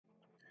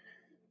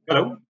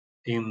Hello,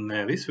 in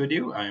this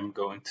video I'm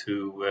going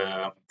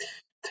to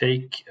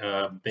take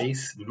a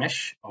base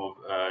mesh of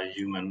a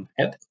human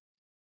head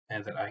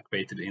that I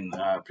created in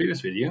a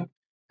previous video,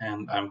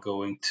 and I'm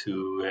going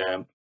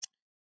to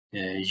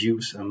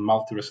use a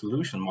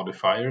multi-resolution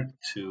modifier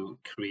to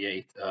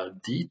create a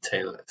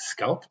detail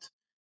sculpt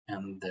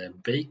and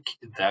bake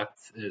that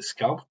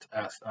sculpt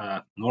as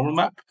a normal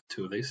map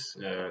to this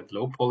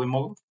low poly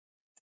model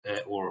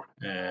or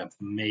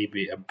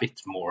maybe a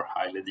bit more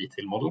highly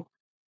detailed model.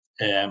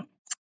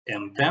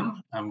 And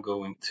then I'm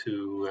going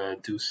to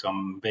do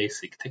some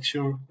basic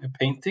texture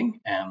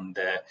painting and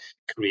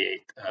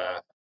create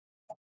a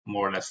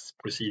more or less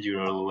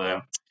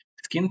procedural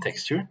skin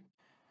texture.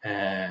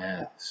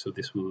 So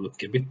this will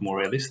look a bit more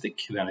realistic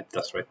than it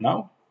does right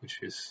now, which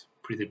is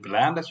pretty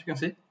bland, as you can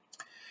see.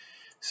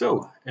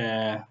 So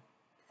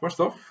first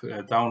off,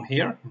 down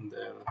here in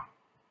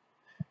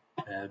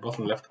the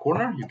bottom left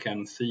corner, you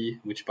can see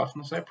which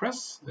buttons I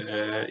press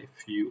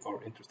if you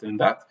are interested in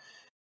that.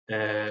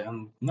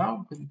 And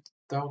now,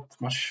 without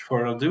much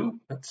further ado,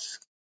 let's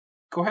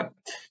go ahead.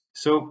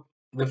 So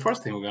the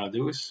first thing we're going to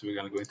do is we're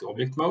going to go into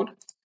object mode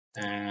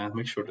and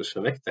make sure to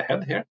select the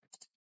head here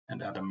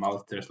and add a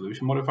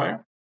multi-resolution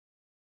modifier.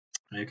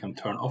 And you can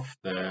turn off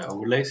the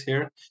overlays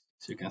here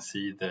so you can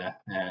see the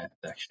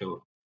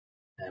actual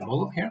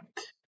model here.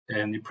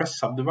 And you press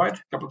subdivide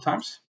a couple of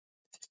times.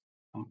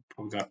 I'm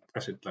probably going to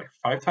press it like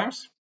 5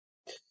 times.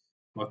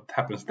 What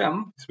happens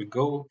then is we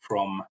go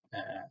from,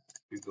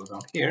 we go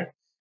down here,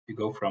 you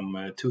go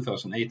from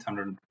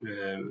 2,800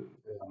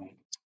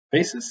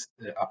 faces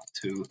up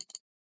to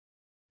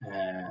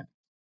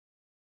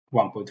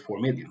 1.4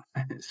 million.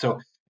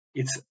 So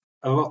it's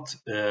a lot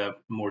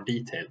more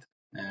detailed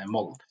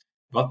model.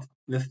 But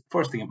the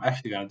first thing I'm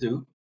actually going to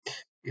do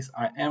is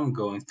I am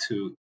going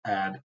to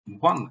add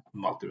one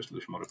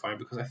multi-resolution modifier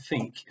because I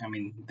think,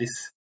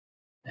 this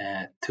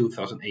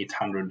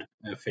 2,800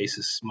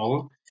 faces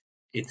model,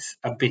 it's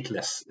a bit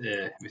less,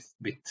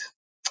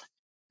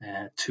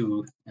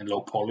 too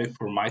low poly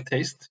for my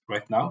taste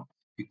right now.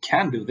 You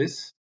can do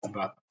this,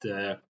 but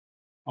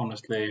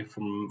honestly,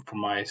 from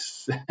my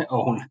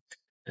own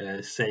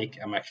sake,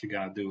 I'm actually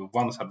gonna do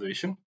one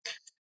subdivision.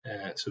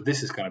 So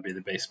this is gonna be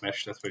the base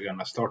mesh that we're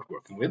gonna start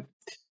working with.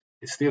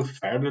 It's still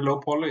fairly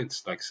low poly.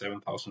 It's like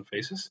 7,000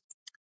 faces.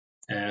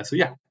 So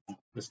yeah,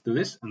 let's do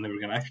this, and then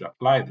we're gonna actually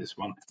apply this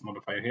one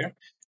modifier here.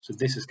 So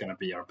this is gonna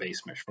be our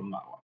base mesh from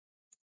now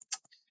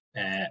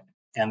on.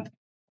 And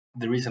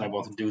the reason I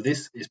want to do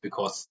this is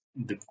because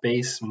the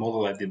base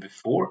model I did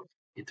before,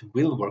 it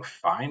will work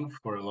fine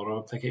for a lot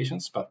of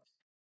applications, but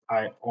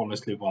I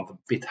honestly want a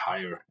bit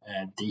higher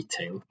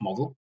detail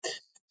model.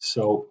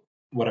 So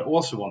what I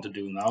also want to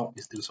do now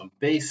is do some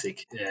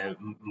basic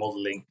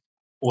modeling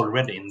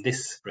already in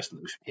this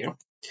resolution here,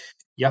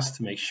 just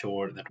to make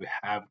sure that we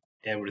have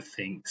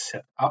everything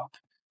set up.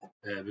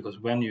 Because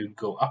when you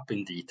go up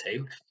in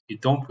detail, you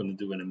don't want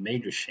to do any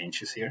major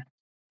changes here,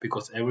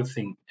 because every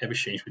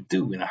change we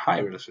do in a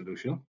higher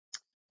resolution,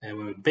 and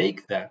when we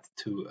bake that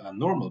to a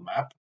normal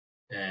map,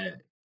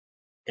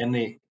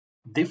 any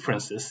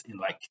differences in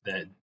like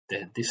the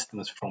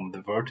distance from the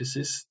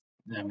vertices,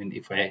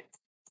 if I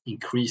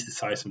increase the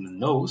size of the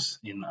nose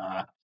in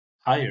a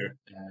higher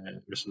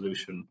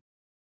resolution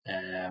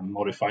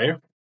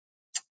modifier,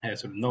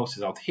 so the nose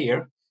is out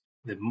here,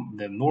 the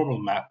normal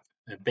map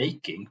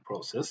baking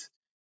process,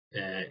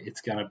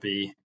 it's gonna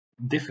be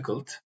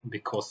difficult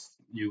because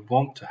you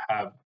want to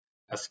have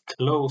as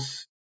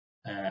close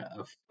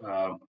of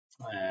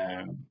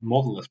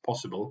model as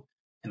possible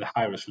in the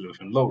high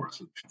resolution, low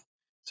resolution.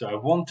 So I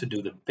want to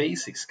do the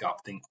basic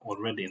sculpting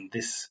already in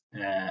this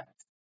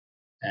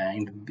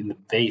in the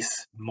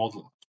base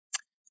model.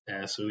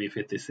 So if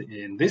it is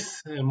in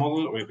this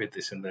model or if it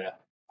is in the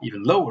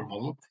even lower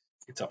model,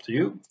 it's up to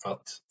you,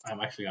 but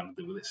I'm actually going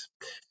to do this.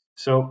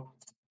 So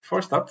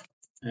first up,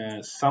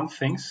 some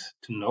things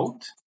to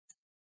note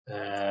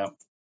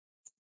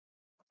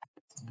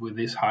with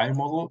this higher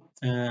model.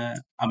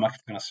 I'm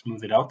actually going to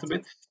smooth it out a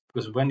bit,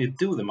 because when you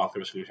do the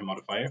multi-resolution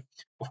modifier,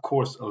 of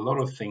course, a lot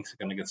of things are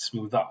going to get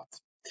smoothed out.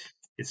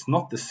 It's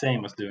not the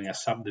same as doing a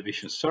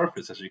subdivision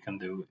surface as you can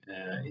do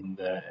in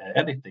the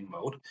editing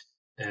mode,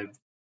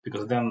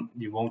 because then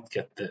you won't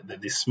get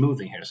this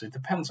smoothing here. So it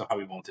depends on how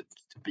you want it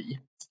to be.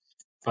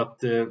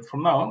 But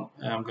from now on,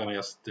 I'm gonna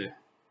just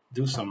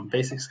do some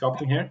basic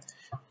sculpting here,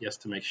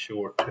 just to make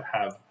sure to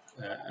have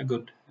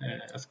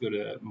as good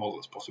a model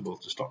as possible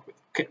to start with.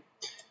 Okay.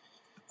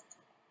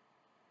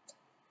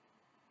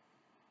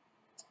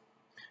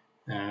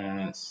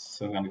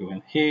 So I'm gonna go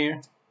in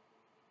here.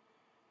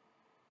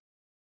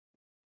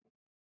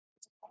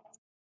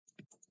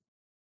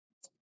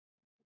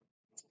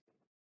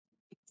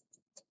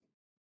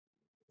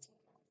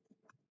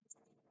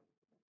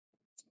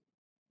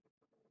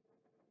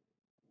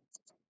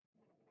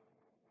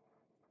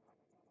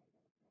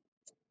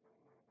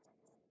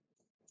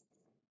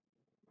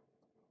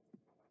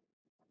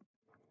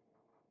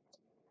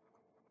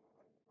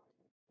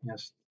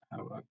 Just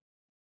have a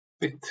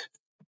bit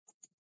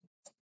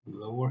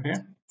lower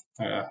here,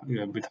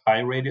 a bit high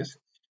radius,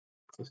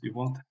 because you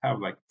want to have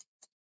like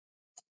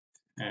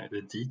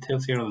the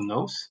details here on the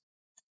nose.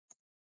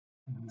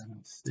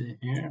 Let's see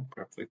here,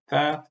 perhaps like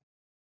that.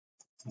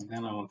 And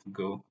then I want to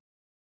go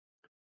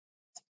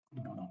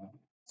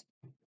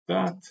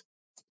that.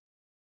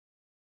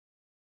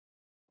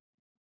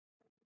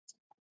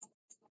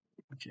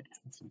 Okay,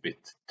 it's a bit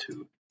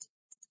too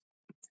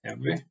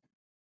heavy.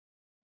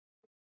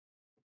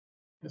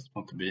 Just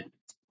want to be.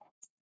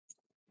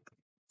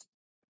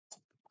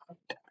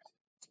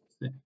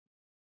 See.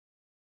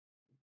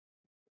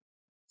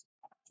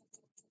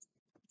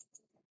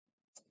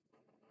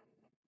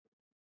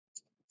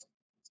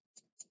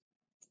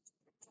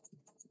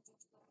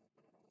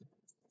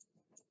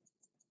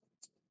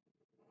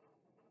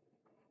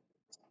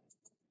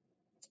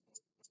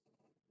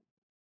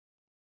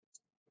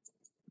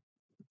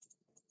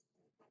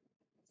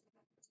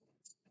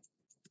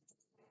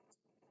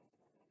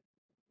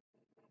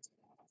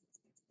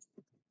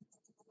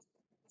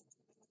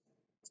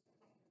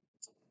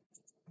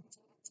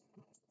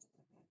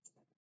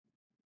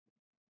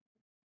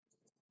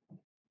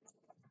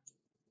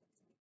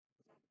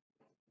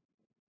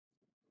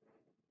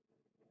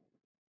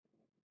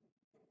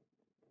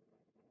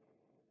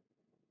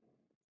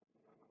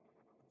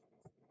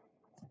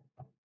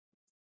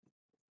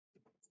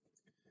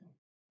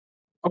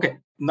 Okay,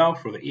 now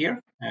for the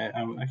ear,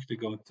 I'm actually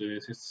going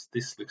to, since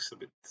this looks a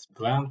bit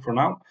bland for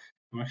now,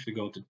 I'm actually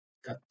going to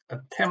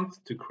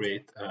attempt to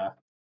create a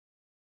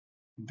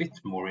bit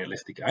more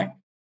realistic eye.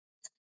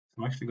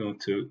 I'm actually going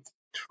to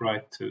try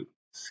to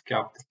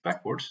sculpt it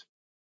backwards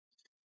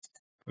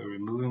by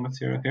removing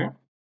material here.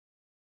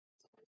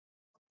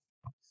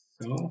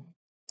 So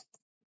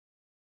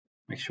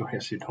make sure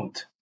as you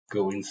don't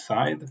go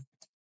inside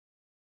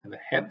the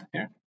head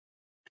here.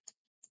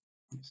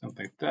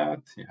 Something like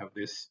that. You have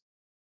this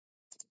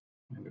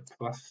maybe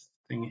plus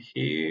thing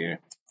here.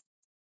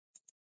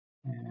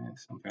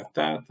 Something like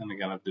that. And I'm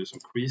gonna do some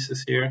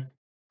creases here.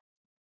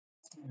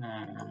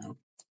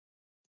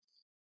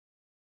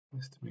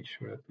 Just to make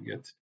sure that we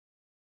get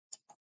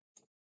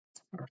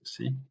hard to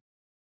see.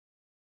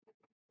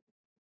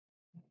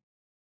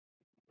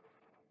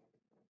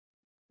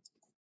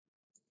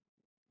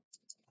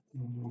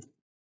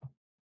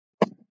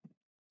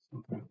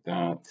 Something like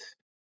that.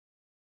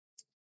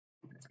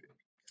 Maybe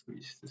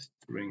increase the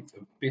strength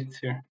a bit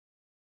here.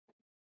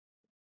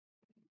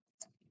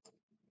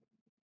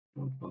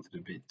 Don't want it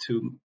to be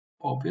too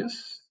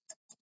obvious.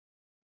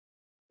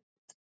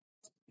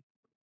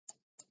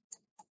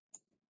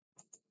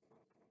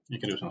 You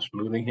can do some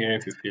smoothing here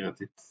if you feel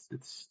that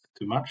it's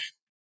too much.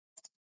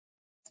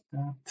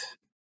 That.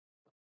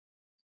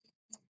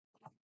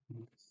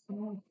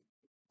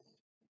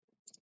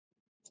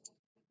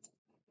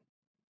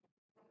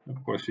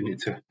 Of course, you need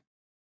to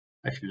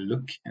actually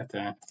look at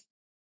an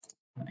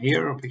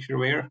ear or picture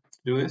of ear to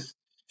do this.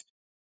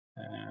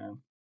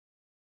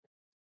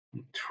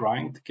 I'm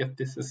trying to get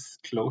this as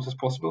close as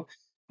possible,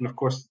 and of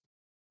course,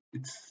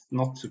 it's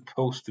not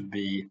supposed to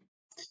be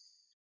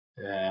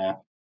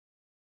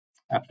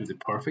absolutely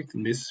perfect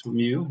in this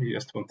view. You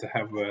just want to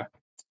have a,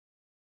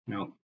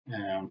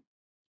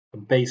 a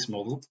base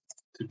model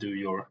to do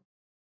your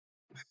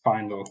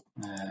final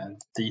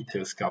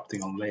detail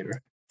sculpting on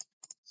later.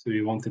 So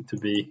you want it to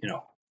be,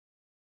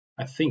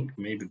 I think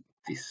maybe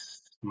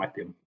this might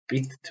be a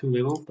bit too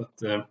little,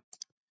 but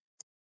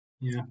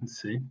yeah,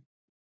 let's see.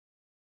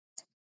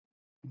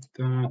 Of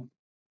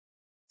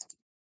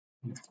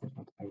course,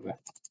 not have the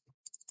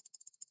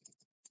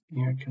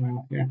ear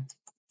canal here.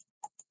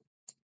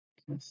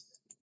 Yes.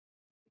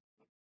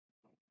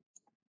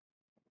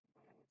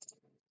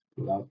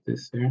 Pull out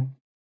this here.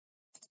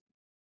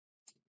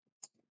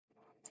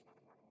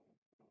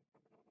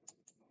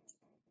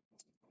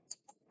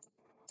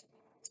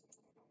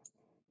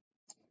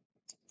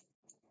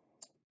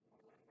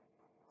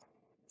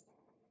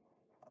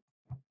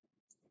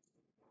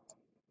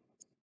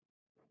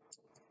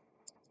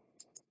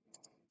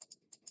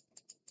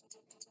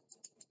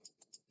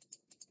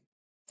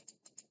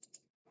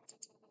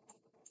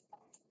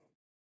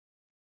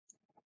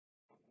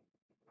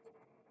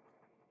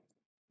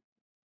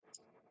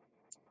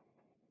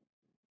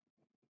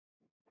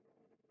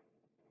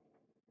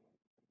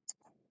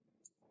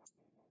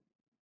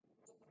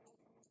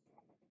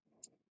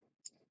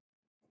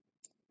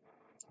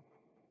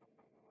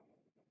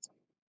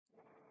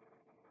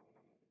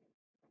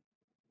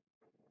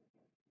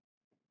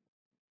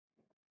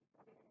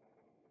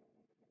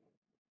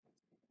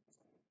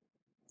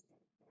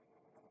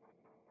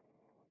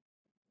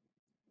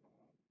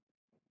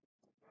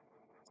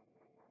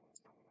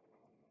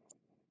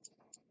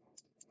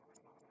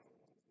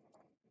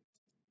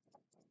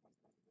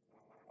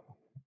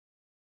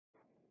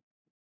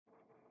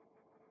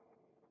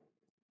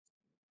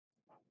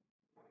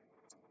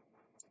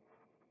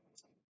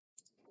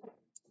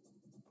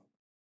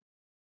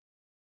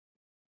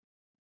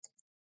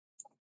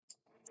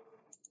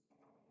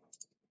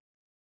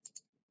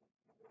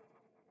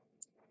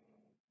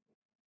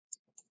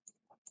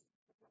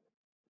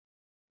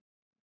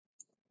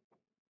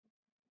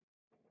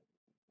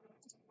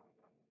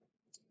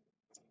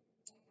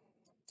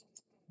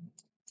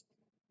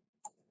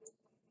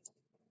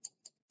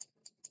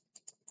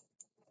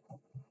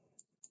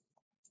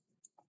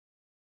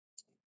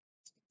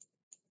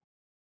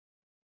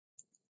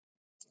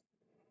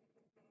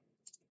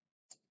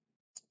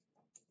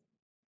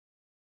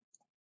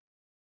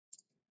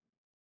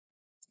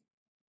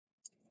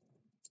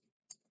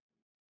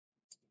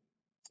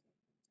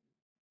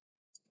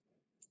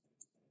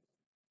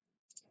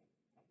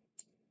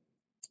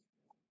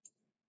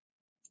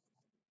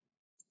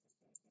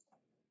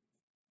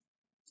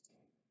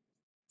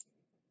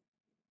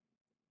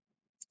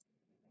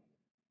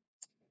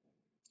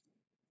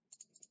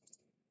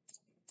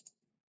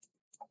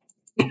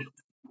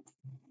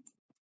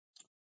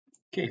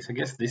 Okay, so I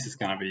guess this is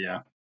gonna be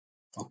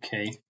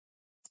okay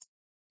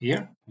here.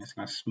 I'm just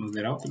gonna smooth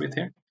it out a bit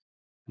here.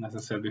 And as I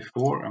said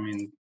before, I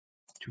mean,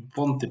 you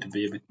want it to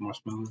be a bit more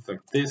smooth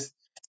like this,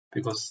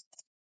 because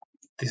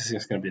this is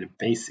just gonna be the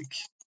basic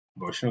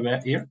version of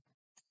that here.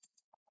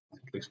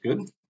 It looks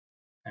good.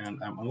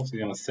 And I'm also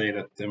gonna say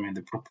that, I mean,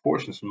 the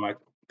proportions might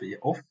be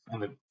off,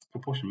 and the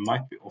proportion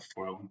might be off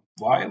for a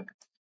while.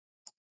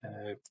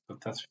 But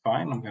that's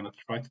fine. I'm gonna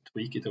try to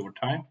tweak it over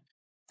time.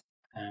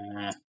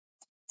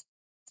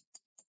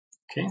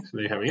 Okay, so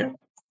there you have here.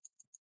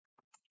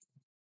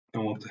 I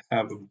want to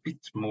have a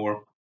bit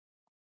more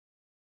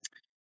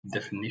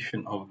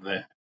definition of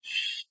the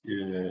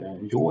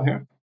jaw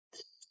here.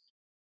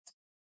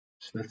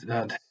 So let's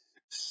add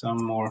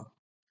some more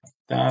like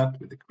that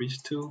with the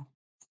crease tool,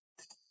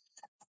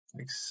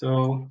 like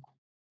so.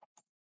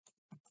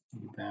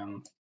 And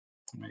then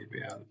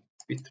maybe add a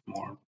bit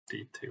more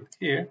detail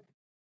here.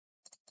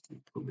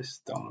 Pull this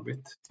down a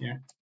bit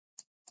here.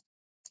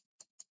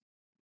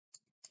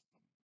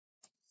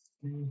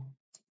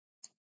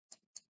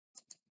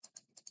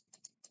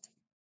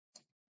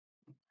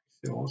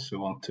 I also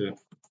want to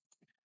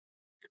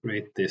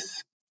create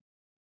this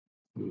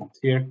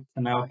here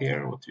canal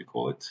here, what do you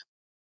call it?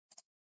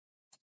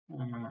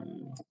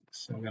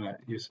 So I'm gonna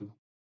use it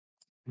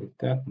like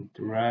that and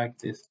drag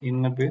this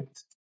in a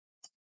bit.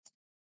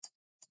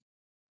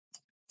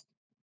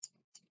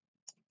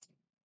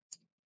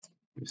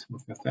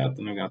 Something like that,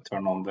 and I'm gonna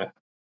turn on the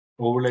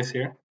overlays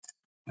here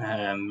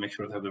and make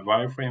sure to have the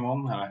wireframe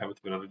on, and I have it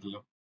with a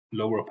little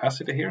lower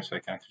opacity here so I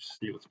can actually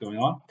see what's going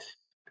on,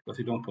 because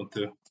you don't want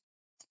to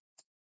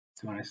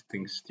do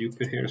anything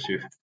stupid here so you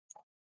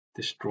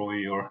destroy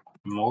your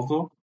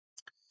model.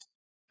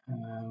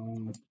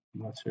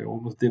 What I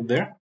almost did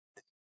there.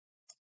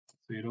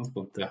 So you don't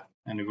want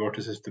any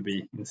vertices to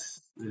be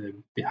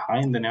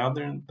behind any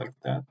other like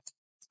that.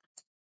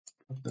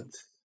 But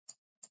let's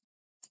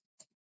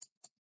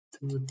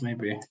do it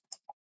maybe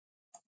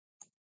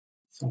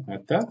something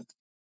like that.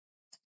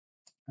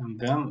 And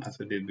then,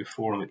 as I did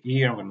before on the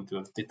ear, I'm going to do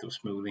a bit of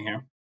smoothing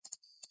here,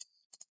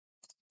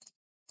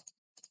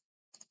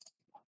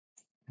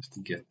 just to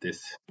get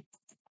this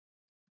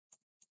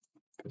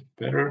a bit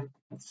better.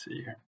 Let's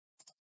see here.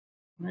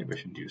 Maybe I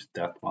should use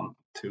that one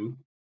too,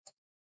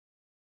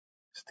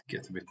 just to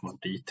get a bit more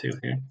detail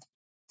here.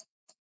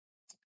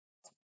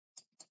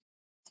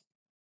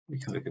 We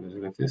can look at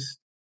it like this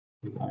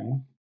with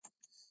iron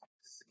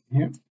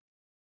here.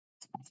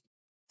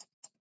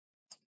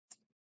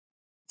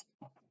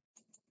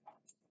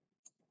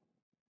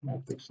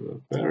 That looks a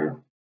little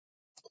better.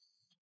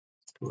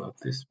 Pull out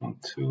this one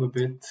too a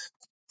bit.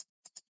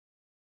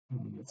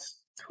 And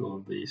let's pull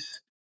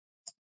these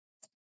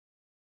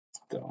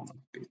down a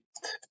bit.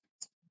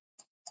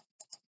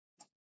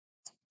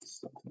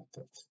 Something like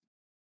that.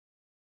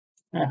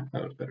 Yeah,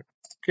 that was better.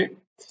 Okay,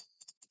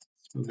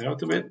 smooth it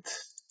out a bit.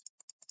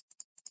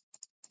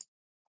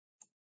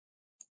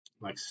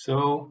 Like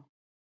so.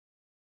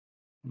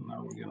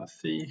 Now we're gonna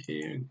see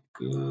here,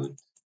 good.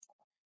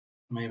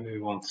 Maybe we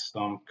want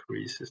some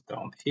creases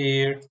down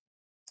here.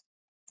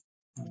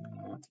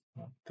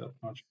 Not that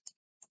much.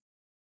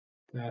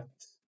 That.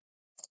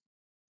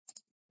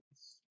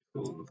 Let's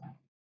pull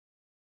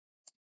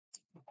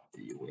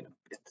the way a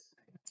bit.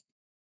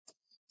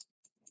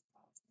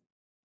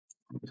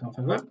 Maybe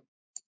something like that.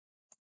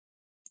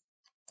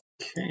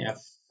 Okay, I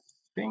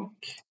think.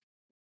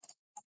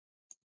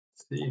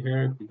 See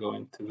here, if we go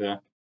into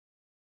the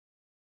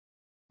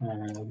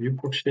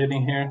viewport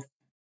shading here.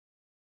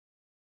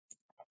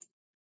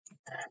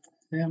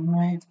 Yeah,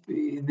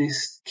 maybe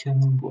this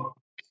can work.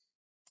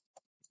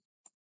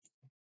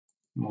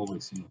 I'm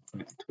always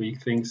trying to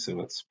tweak things, so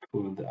let's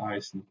pull the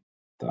eyes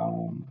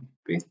down a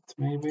bit,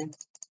 maybe.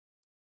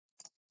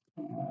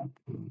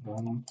 Pull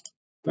down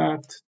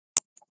that.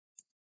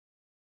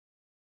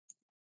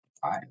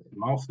 The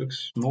mouth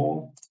looks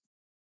small.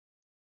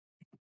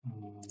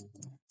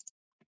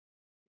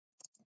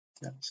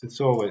 Yeah, so it's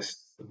always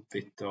a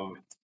bit of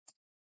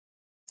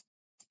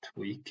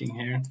tweaking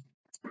here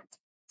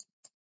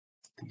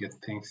to get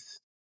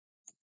things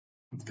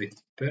a bit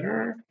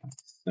better.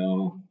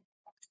 So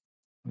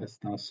let's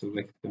now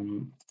select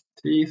the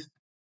teeth,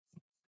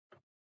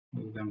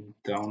 move them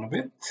down a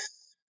bit,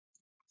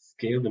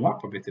 scale them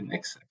up a bit in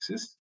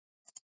x-axis,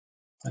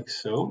 like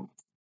so.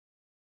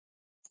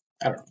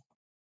 I don't know,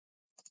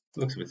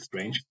 looks a bit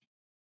strange.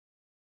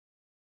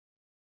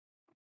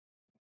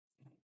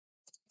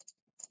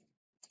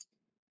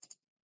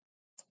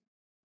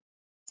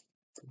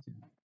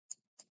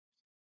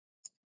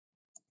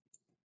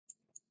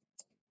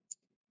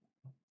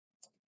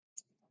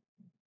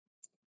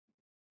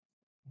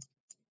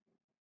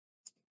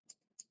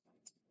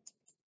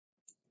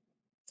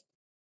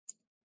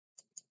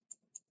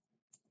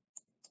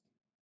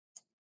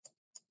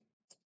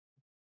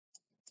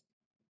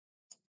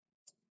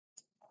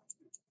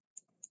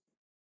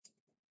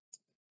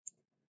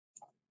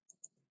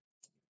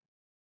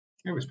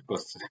 Maybe it's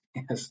because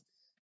he has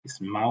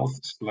his mouth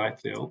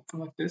slightly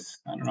open like this.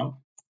 I don't know.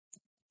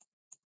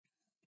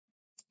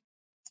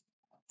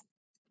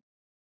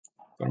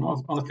 but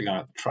I'm honestly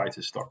gonna try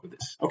to start with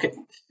this. Okay,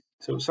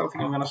 so something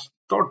I'm gonna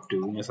start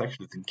doing is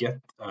actually to get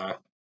a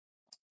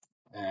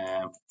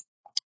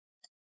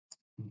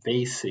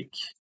basic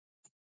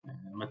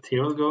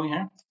material going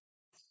here.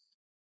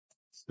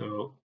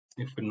 So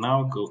if we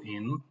now go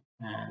in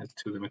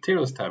to the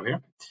materials tab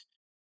here,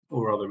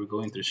 or rather we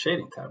go into the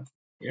shading tab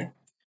here,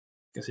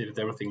 you can see that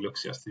everything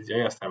looks just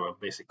have a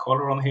basic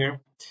color on here,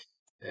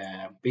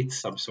 bit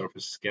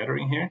subsurface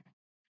scattering here.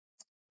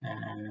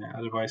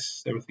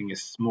 Otherwise, everything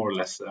is more or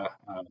less a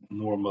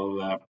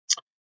normal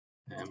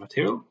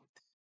material.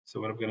 So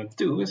what I'm going to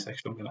do is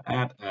actually I'm going to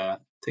add a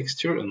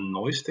texture, a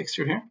noise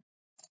texture here.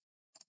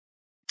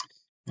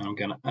 And I'm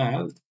going to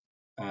add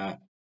a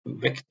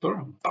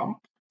vector, bump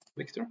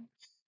vector. I'm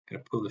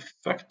going to pull the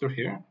factor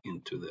here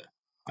into the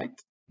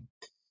height.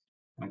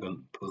 I'm going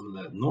to pull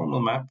the normal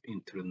map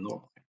into the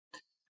normal.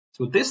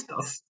 So what this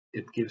does,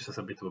 it gives us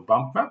a bit of a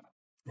bump map.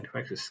 And if I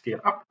actually scale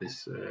up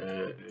this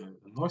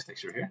noise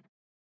texture here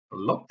a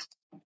lot,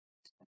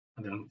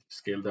 and then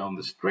scale down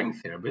the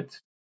strength here a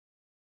bit,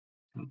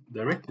 and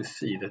directly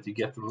see that you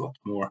get a lot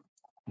more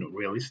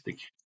realistic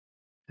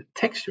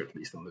texture, at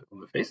least on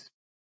the face.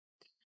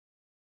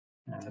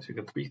 So you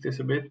can tweak this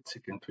a bit,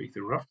 you can tweak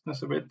the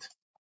roughness a bit.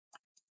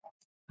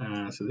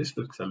 So this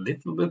looks a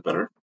little bit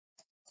better.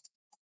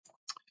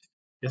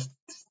 Just,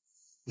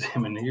 I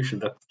mean, usually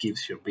that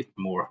gives you a bit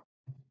more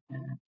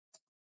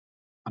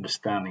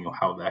understanding of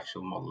how the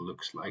actual model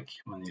looks like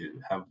when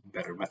you have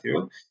better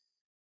material.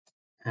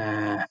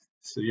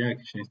 So yeah, I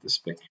can change the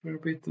specular a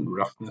bit and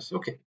roughness.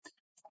 Okay,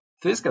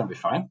 so this is gonna be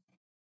fine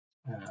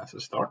as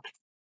a start.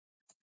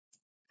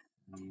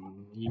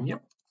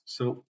 Yep.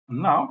 So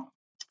now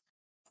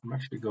I'm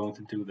actually going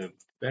to do the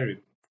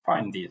very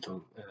fine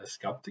detail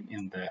sculpting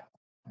in the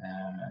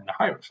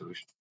higher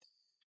resolution.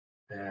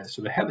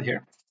 So the head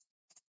here,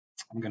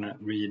 I'm gonna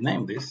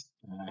rename this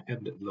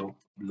head low.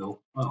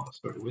 Oh,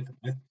 sorry, wait a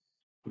minute.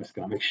 I'm just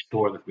gonna make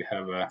sure that we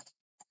have a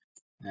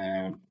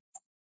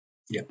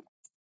yeah.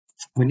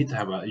 We need to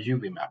have a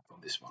UV map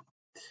on this one.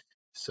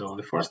 So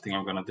the first thing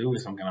I'm gonna do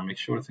is I'm gonna make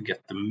sure to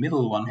get the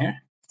middle one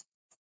here.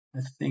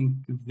 I think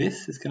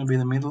this is gonna be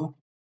the middle.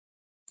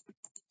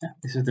 Yeah,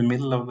 this is the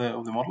middle of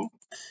the model.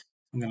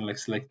 I'm gonna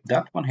select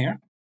that one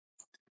here.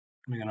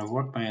 I'm gonna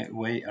work my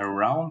way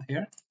around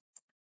here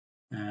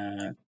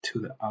to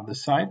the other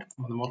side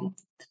of the model,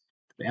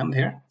 to the end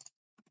here.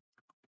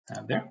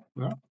 There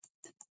we are.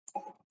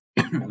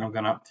 And I'm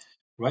gonna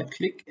right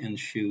click and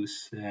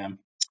choose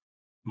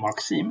mark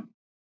seam.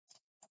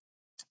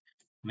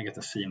 I'm gonna get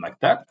a seam like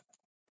that.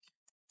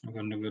 I'm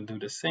gonna go do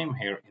the same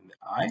here in the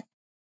eye.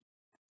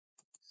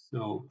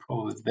 So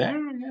probably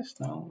there, I guess.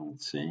 Now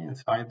let's see,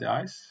 let's hide the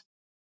eyes.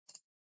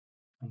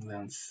 And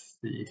then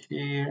see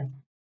here.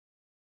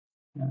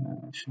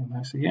 Show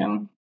this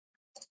again.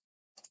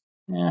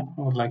 Yeah,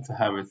 I would like to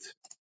have it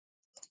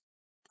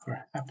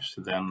perhaps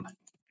then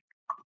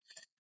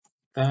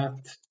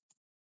that,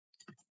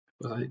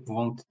 but I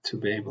want to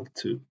be able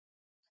to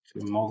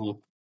actually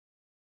model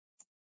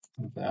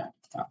the,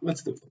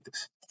 let's do it like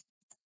this.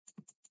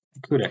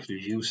 I could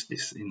actually use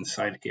this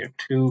inside here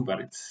too,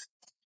 but it's,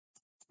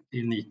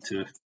 you need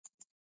to,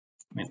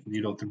 I mean,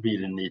 you don't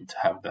really need to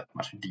have that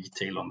much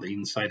detail on the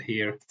inside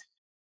here.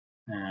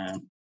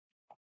 I'm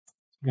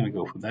gonna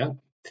go for that.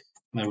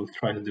 And I will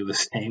try to do the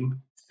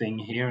same thing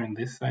here in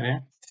this side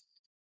here.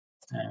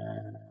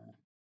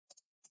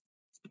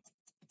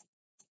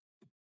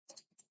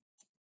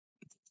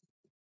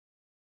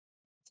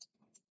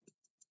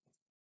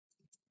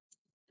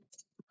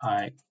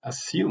 I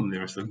assume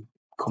there's a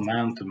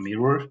command to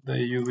mirror the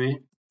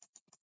UV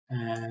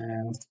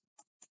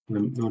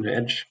the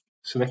edge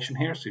selection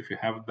here. So if you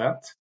have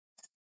that,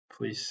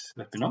 please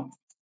let me know,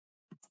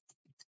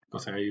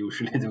 because I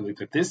usually do it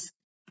like this,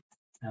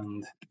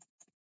 and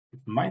it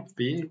might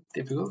be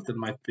difficult, it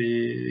might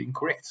be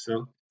incorrect.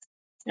 So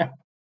yeah,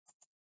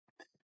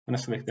 I'm gonna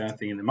select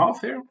anything in the mouth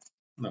here.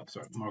 No,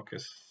 sorry,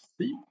 Marcus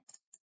C,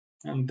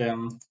 and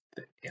then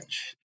the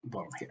edge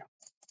bottom here,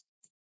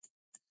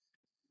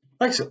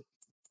 like so.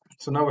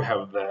 So now we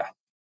have the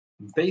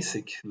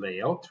basic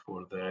layout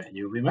for the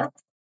UV map.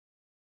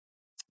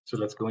 So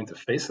let's go into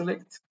face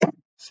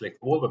select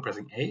all by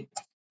pressing A,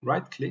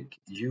 right click,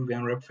 UV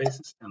unwrap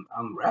faces and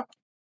unwrap.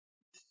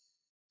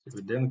 If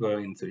we then go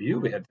into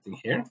UV editing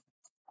here,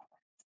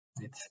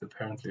 it's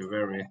apparently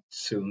very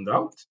zoomed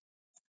out,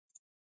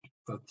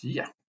 but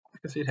yeah, you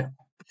can see it here.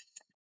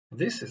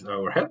 This is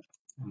our head,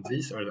 and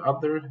these are the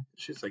other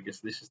shits. I guess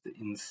this is the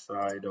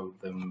inside of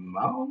the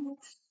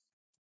mouth,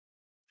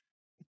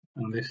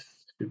 and this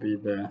should be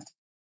the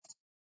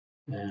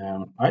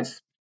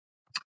eyes.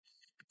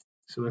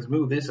 So let's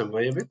move this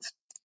away a bit.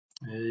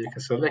 You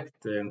can select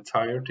the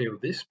entirety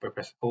of this by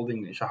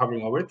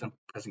hovering over it and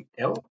pressing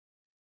L,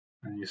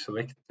 and you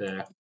select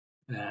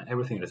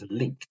everything that's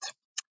linked.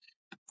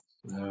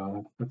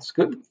 So that's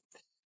good.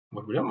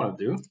 What we don't want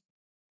to do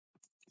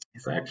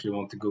is I actually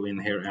want to go in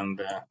here and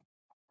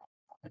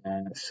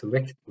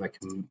select like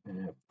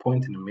a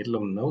point in the middle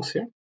of the nose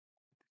here.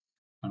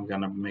 I'm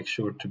gonna make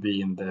sure to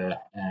be in the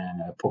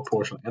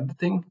proportional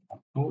editing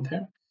mode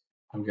here.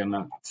 I'm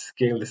gonna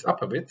scale this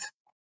up a bit,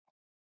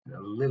 a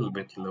little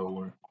bit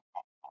lower.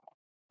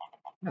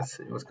 Let's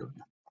see what's good.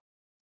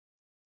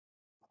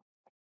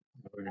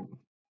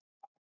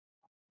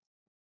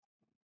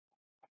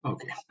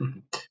 Okay,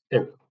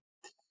 there we go.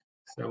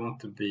 So I want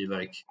to be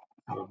like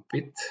a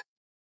bit.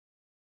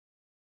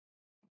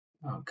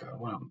 Oh god,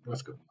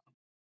 what's good?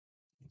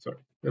 Sorry,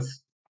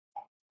 let's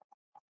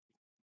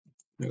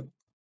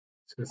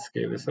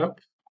scale this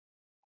up.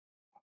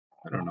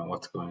 I don't know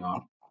what's going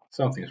on.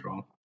 Something's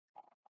wrong.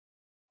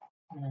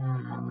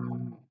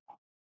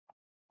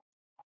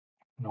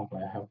 No,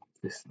 I have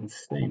this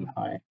insane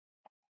high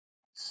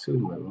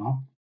zoom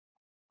level.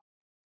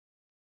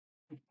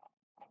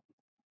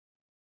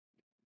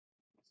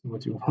 So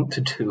what you want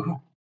to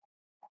do?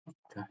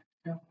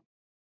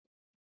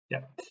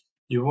 Yeah,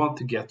 you want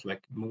to get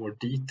like more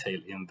detail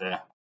in the.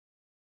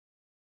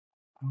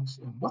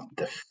 What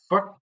the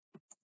fuck?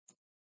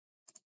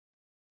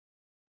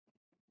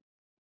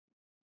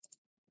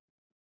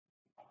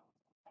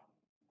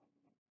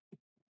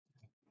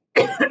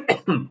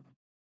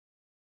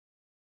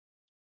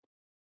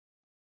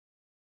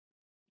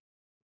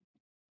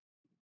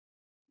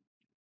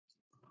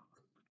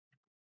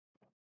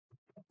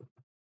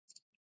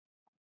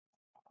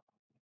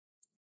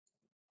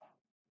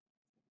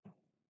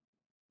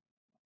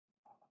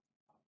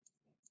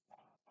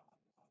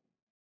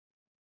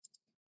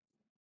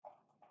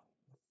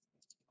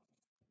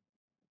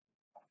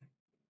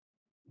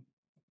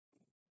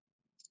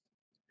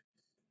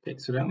 Okay,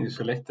 so then you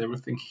select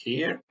everything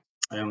here,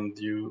 and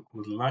you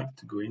would like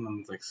to go in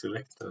and like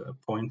select a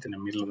point in the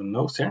middle of the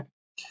nose here,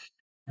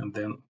 and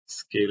then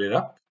scale it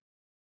up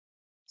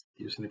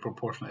using the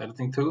proportional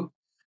editing tool,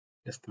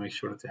 just to make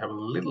sure that you have a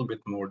little bit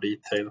more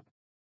detail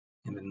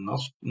in the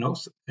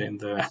nose in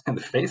the in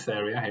the face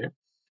area here,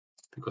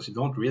 because you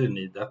don't really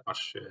need that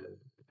much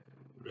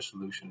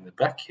resolution in the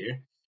back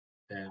here,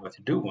 but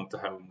you do want to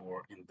have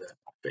more in the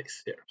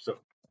face here. So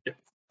yeah,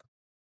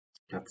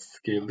 let's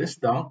scale this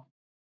down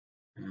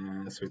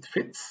so it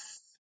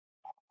fits.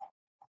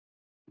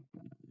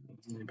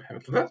 Maybe have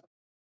it like that.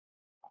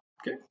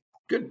 Okay,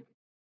 good.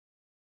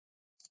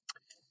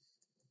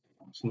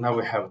 So now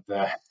we have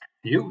the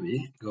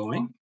UV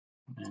going,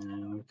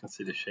 and we can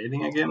see the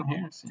shading again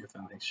here, see if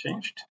anything's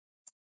changed.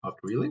 Not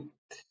really.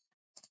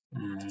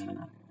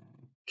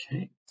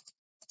 Okay,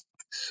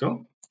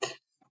 so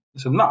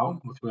now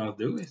what we're going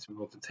to do is we're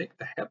going to take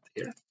the head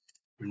here,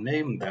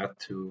 rename that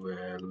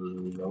to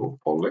low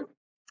poly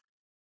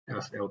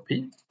as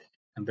LP,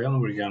 and then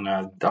we're going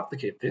to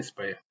duplicate this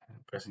by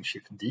pressing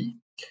Shift D,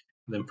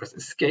 then press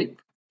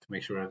Escape to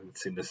make sure that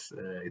it's in this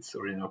its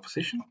original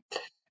position.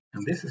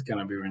 And this is going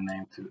to be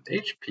renamed to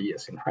HP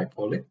as in high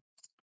poly.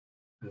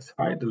 Let's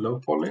hide the low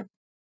poly.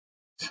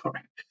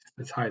 Sorry,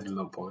 let's hide the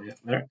low poly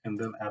there, and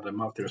then add a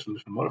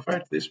multi-resolution modifier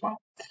to this one,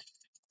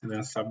 and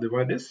then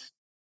subdivide this.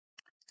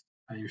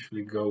 I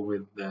usually go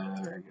with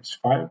I guess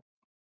 5.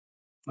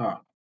 I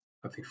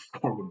think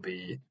 4 would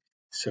be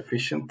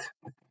sufficient.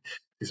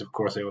 Because of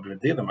course I already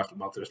did a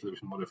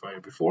multi-resolution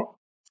modifier before.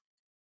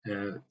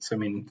 So I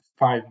mean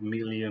 5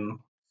 million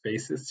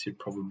faces should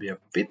probably be a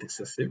bit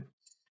excessive.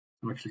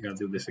 I'm actually gonna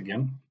do this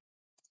again.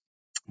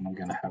 And I'm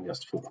gonna have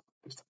just 4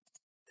 this time.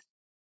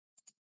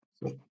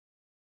 So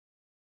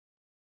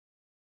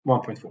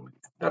 1.4 million.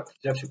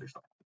 That should be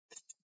fine.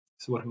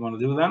 So what we want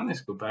to do then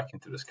is go back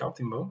into the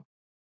sculpting mode,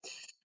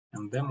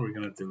 and then we're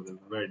going to do the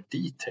very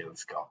detailed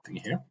sculpting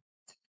here.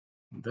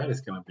 And that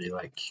is going to be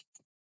like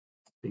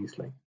things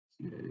like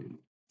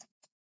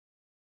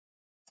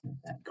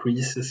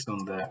creases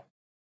on the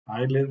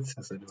eyelids,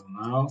 as I do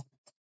now.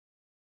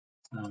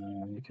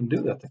 You can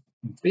do that a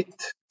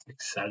bit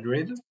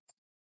exaggerated.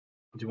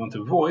 What you want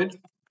to avoid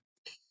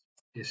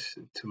is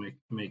to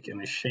make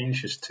any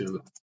changes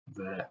to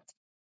the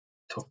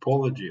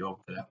topology of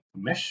the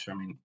mesh. I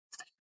mean,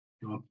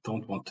 you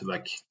don't want to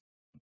like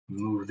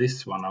move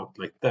this one out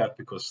like that,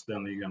 because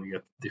then you're going to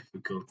get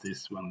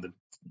difficulties when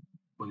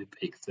you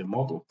pick the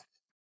model.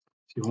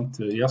 So you want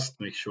to just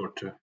make sure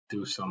to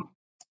do some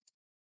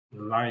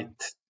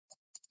light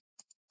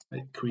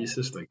like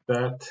creases like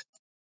that,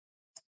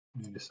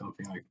 maybe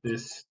something like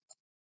this.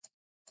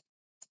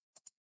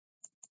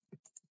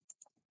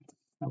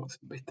 That was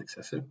a bit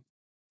excessive.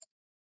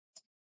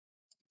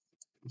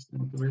 Just a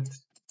little bit.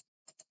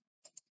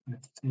 I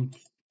think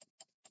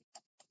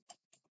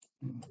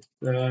like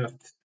that.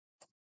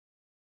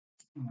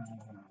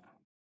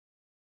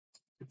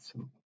 Get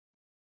some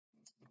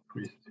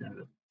creases here in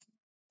the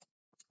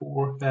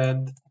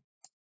forehead.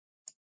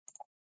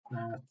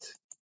 That.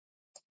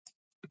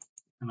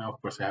 And now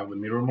of course I have the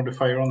mirror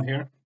modifier on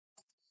here,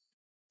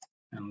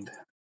 and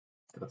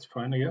that's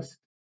fine, I guess.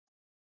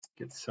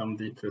 Get some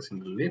details in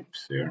the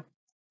lips here.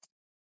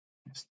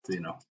 Just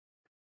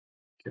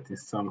getting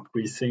some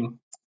creasing.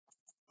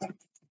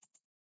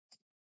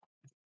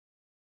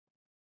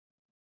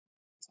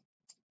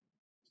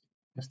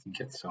 Just to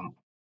get some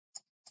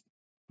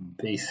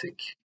basic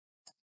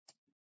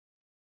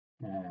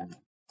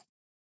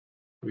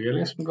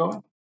realism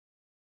going.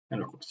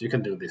 And of course, you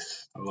can do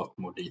this a lot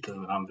more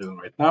detail than I'm doing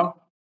right now.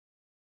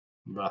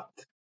 but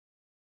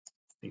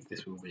I think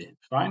this will be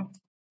fine.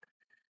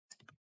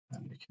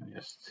 And you can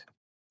just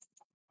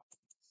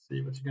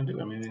see what you can do.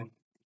 I mean, you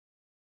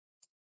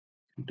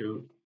can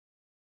do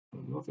a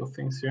lot of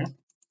things here.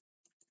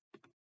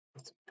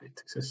 That's a bit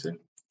excessive.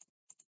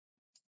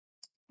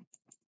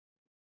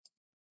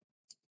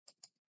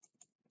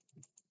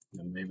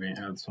 And maybe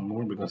add some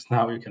more, because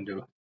now you can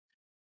do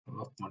a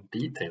lot more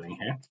detailing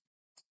here,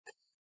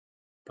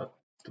 but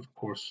of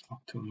course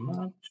not too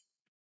much.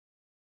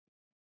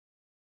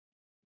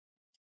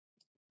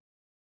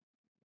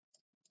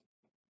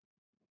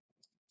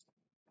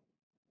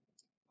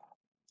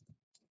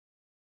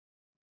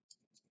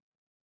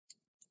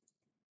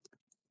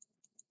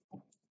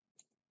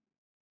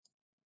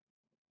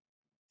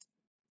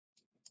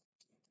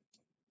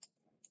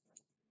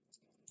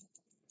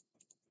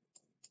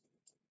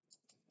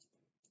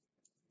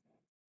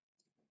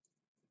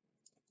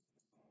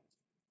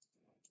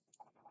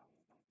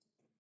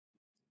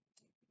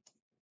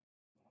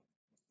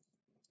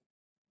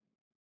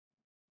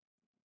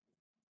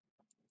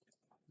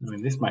 I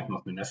mean, this might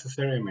not be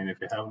necessary. I mean, if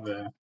you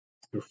have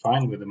you're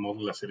fine with the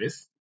model as it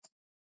is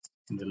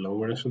in the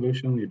lower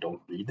resolution, you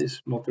don't need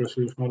this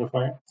multi-resolution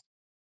modifier.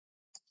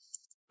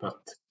 But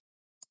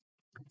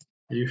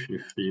I usually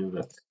feel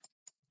that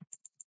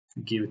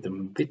give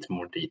them a bit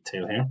more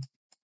detail here,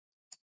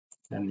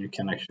 then you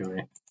can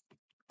actually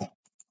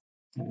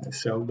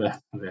sell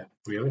the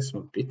realism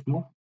a bit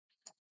more.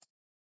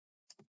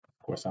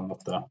 Of course, I'm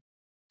not a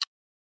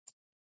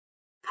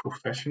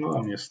professional,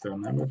 I'm just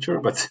an amateur,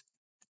 but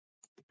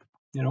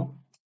you know,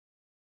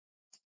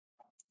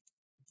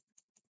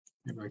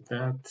 like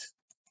that.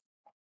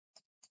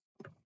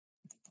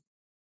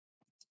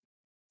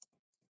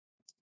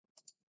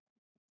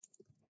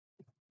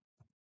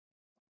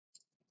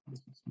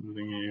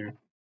 Moving here.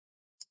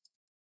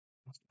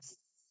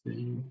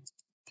 See,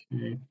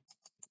 okay.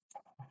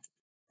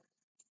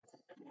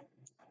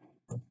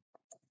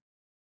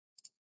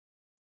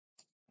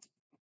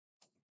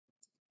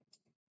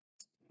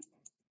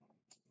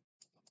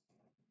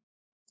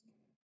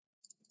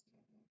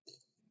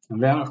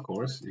 And then, of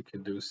course, you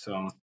can do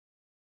some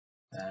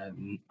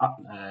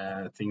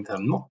things that are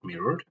not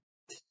mirrored.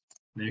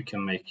 Then you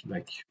can make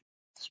like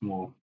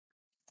small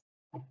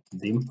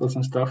dimples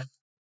and stuff.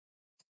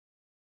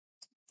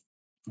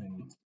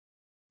 And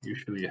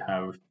usually you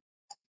have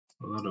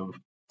a lot of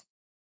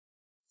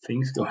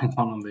things going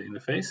on in the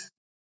face.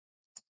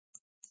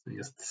 So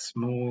just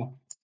small,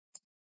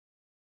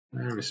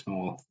 very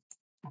small,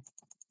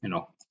 you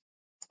know,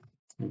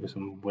 maybe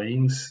some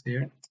veins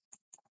here.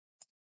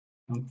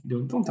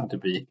 You don't have to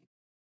be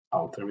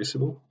ultra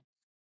visible,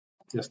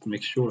 just to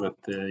make sure that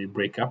you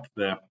break up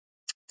the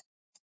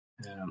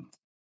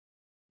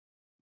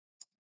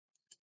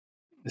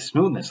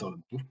smoothness of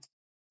the model.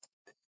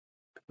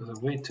 Because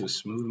a way too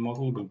smooth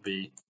model will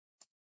be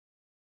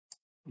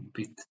a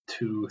bit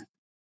too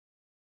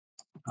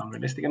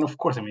unrealistic. And of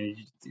course, I mean,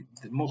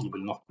 the model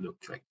will not look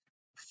like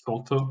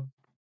photo.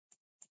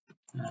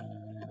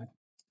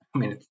 I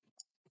mean,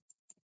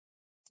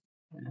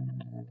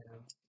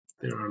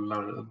 there are a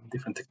lot of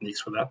different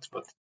techniques for that,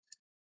 but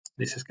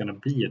this is going to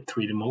be a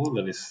 3D model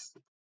that is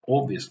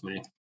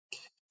obviously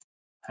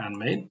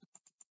handmade.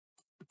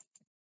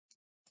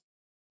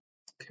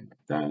 Okay,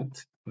 like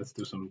that. Let's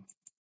do some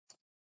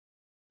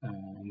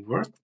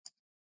invert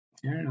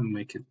here and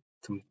make it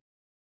some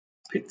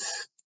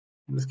pits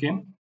in the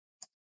skin.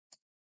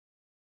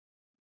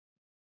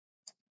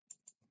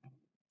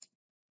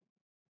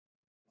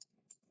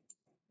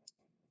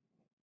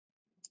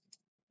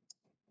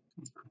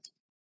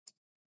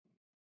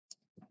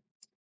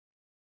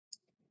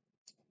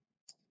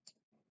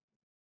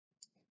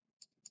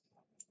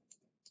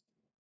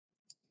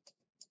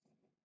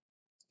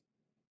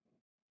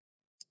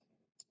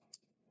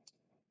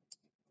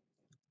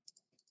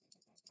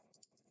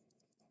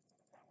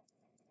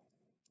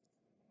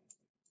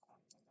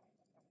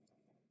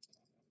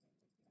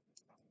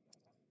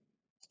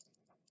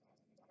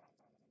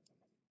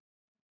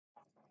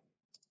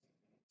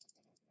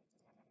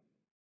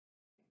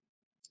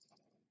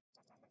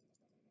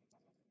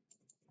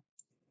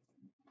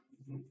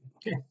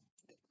 Okay.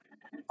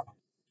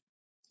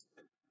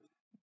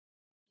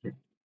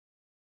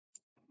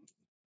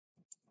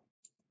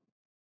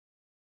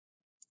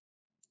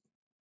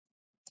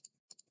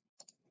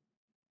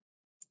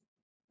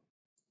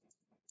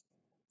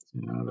 So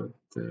now that,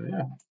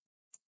 yeah,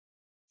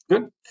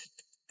 good.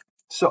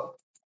 So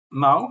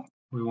now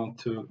we want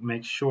to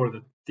make sure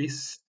that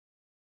this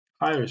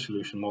high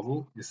resolution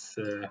model is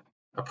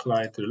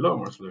applied to the low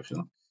resolution.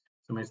 So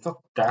I mean, it's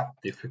not that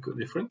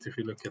different if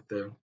you look at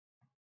the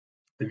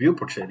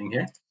viewport shading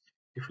here.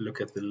 If you look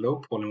at the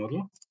low poly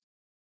model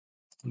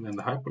and then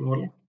the high poly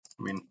model,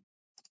 I mean, you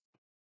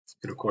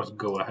could of course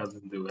go ahead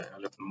and do a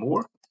little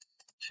more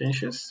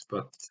changes,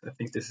 but I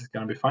think this is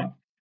going to be fine.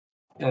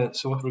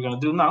 So what we're going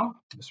to do now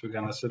is we're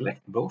going to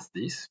select both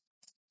these.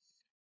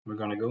 We're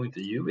going to go into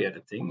UV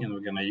editing and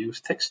we're going to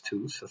use text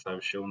tools as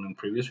I've shown in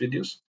previous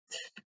videos,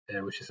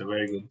 which is a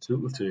very good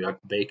tool to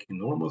bake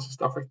normals and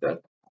stuff like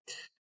that.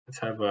 Let's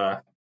have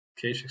a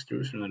cage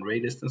extrusion and ray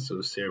distance, so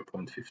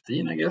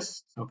 0.15, I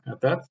guess, something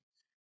like that.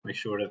 Make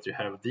sure that you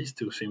have these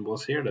two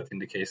symbols here that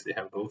indicates they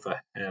have both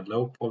a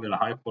low poly and a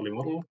high poly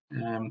model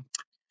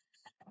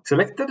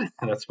selected,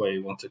 and that's why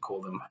you want to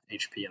call them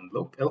HP and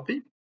low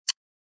LP.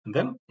 And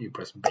then you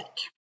press bake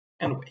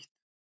and wait.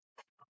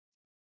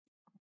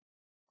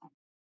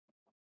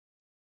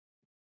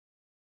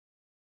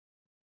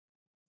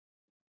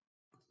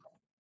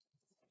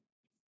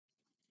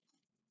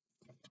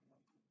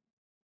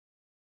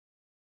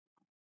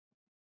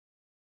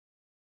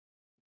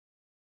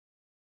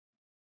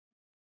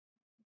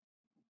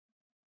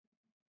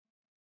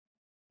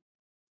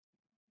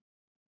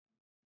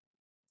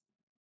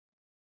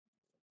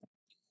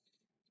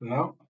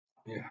 Now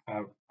you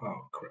have,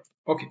 oh crap.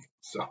 Okay,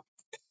 so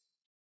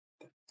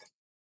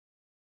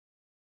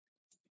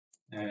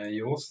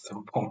you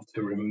also want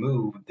to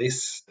remove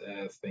this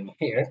thing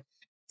here,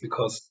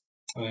 because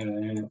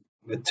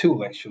the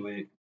tool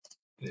actually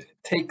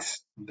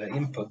takes the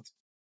input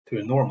to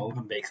a normal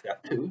and makes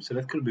that too. So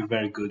that could be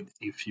very good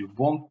if you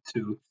want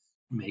to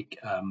make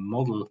a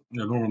model,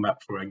 a normal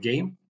map for a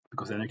game,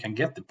 because then you can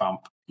get the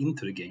bump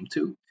into the game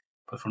too.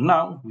 But for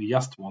now, we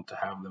just want to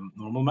have the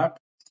normal map.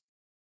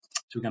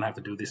 So we're gonna have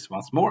to do this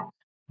once more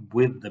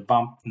with the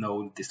bump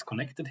node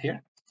disconnected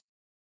here.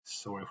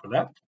 Sorry for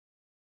that.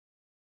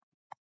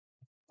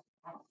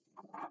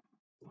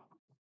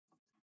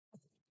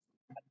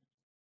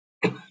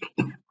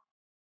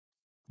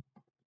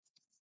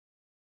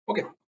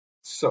 Okay,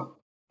 so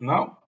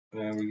now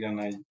we're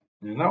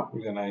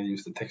gonna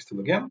use the text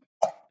tool again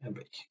and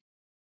bake.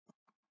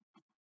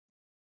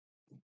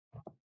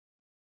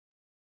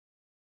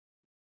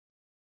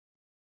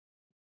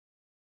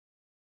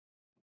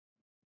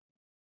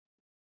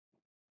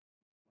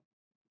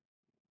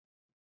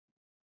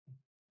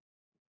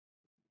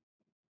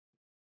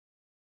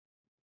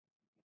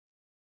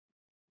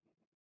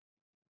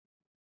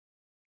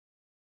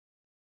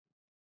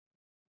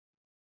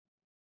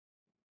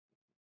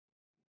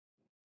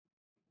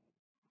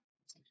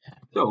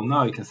 So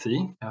now you can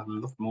see I have a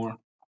lot more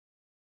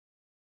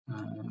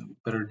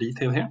better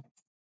detail here,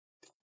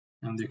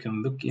 and you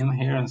can look in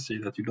here and see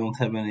that you don't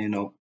have any,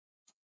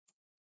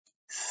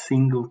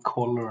 single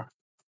color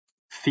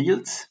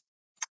fields.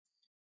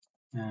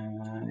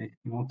 You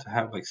want to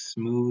have like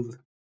smooth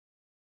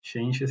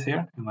changes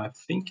here, and I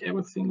think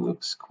everything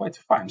looks quite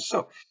fine.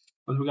 So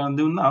what we're gonna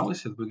do now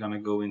is that we're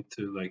gonna go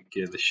into like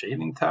the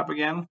shading tab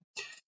again.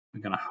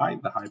 We're gonna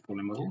hide the high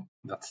poly model.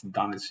 That's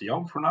done its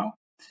job for now.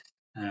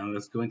 And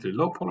let's go into the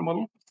low poly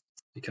model.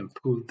 You can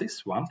pull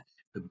this one,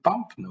 the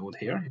bump node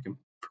here. You can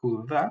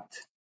pull that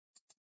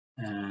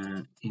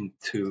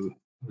into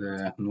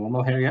the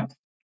normal here again.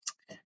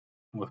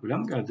 What we're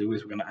then going to do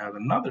is we're going to add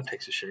another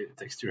texture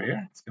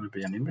here. It's going to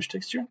be an image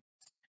texture.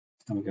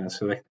 And we're going to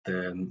select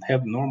the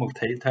head normal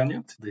tail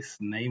tangent. This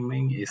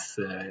naming is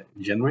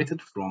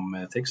generated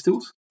from text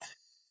tools.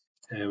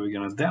 We're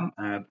going to then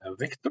add a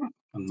vector,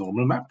 a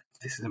normal map.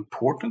 This is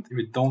important. If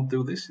we don't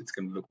do this, it's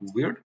going to look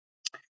weird.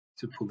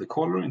 So pull the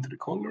color into the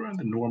color and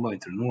the normal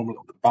into the normal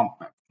of the bump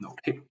map node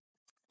here.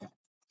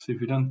 So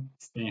if you then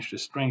change the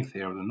strength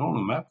here of the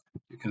normal map,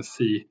 you can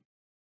see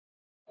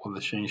all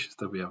the changes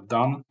that we have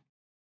done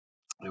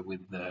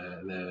with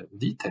the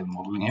detail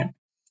modeling here.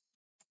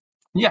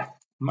 Yeah,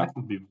 might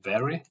not be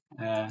very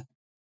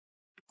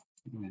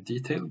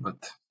detailed,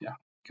 but yeah,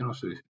 you can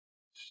also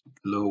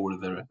lower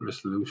the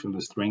resolution,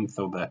 the strength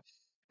of the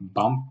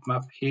bump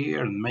map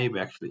here, and maybe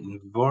actually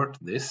invert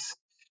this.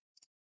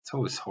 It's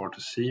always hard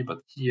to see, but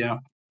yeah,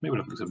 maybe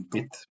that looks a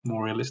bit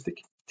more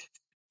realistic.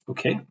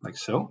 Okay, like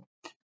so.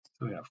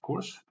 So yeah, of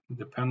course,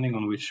 depending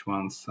on which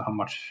ones, how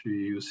much you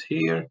use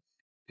here,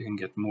 you can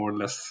get more or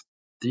less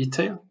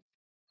detail.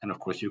 And of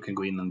course, you can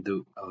go in and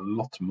do a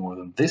lot more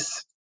than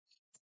this.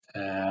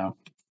 Yeah,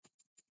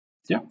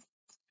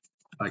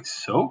 like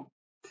so.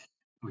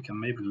 We can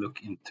maybe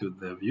look into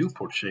the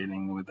viewport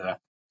shading with the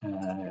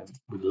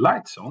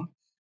lights on.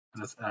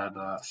 Let's add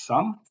a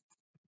sun.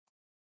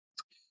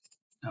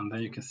 And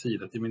then you can see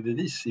that,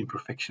 these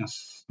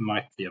imperfections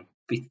might be a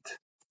bit,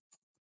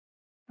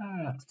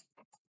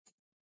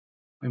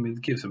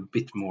 it gives a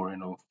bit more,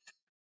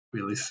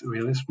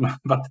 realism.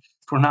 But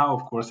for now,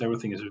 of course,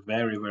 everything is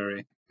very,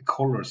 very,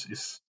 colors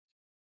is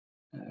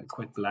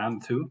quite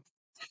bland too.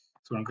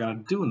 So what I'm going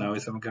to do now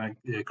is I'm going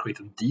to create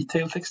a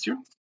detail texture.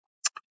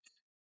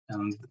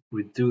 And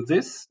we do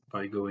this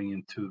by going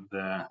into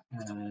the,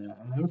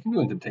 we can go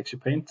into texture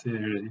paint,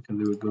 you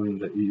can go in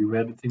the UV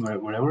editing or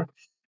whatever,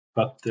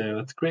 but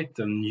let's create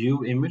a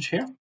new image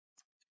here.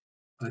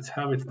 Let's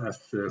have it as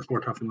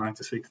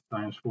 4096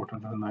 times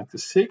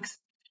 4096.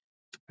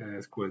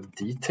 It's called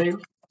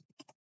detail.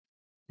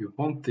 You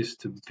want this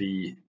to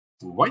be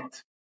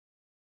white.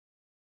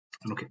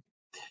 Okay,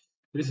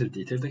 this is a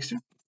detail texture.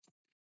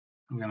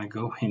 I'm gonna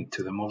go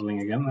into the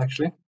modeling again,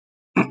 actually.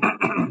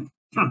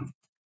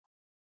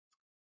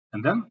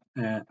 And then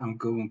I'm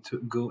going to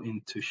go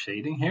into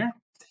shading here.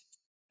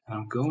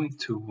 I'm going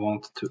to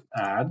want to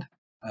add,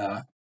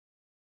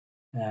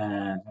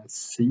 let's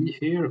see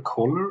here,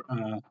 color,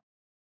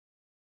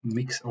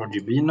 mix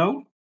RGB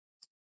node.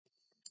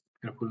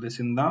 gonna pull this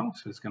in now,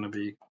 so it's gonna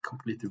be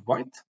completely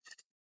white.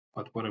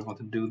 But what I want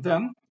to do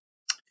then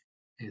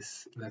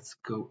is let's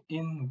go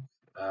in.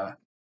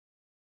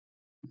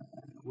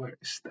 Where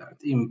is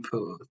that?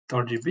 Input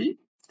RGB.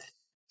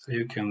 So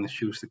you can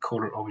choose the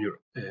color of your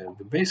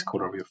the base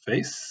color of your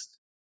face.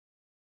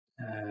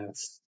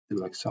 Let's do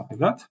like something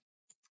like that.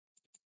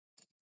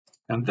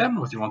 And then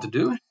what you want to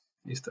do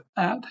is to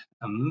add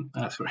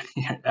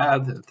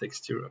add a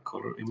texture, a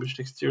color image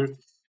texture,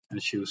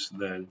 and choose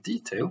the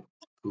detail.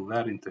 Pull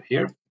that into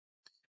here.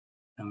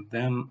 And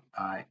then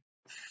I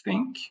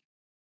think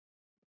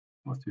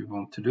what we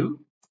want to do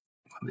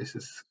when this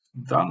is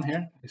done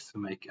here is to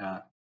make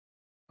a,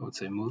 I would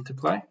say,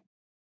 multiply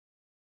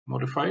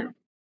modifier.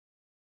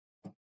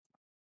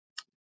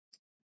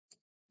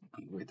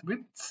 And wait a bit,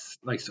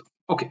 like so.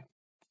 Okay,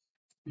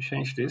 we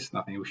change this,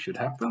 nothing should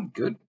happen,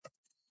 good.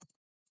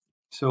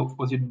 So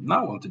what you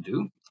now want to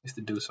do is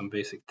to do some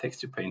basic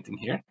texture painting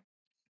here.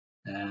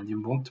 And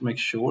you want to make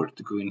sure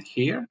to go in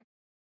here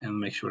and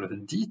make sure that the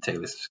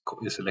detail is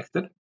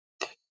selected.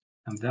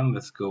 And then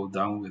let's go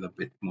down with a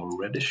bit more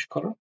reddish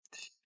color.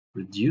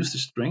 Reduce the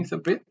strength a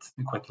bit,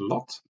 quite a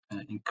lot,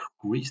 and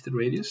increase the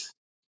radius.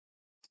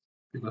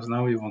 Because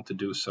now we want to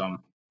do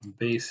some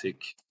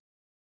basic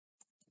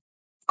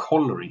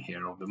coloring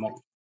here of the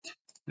model.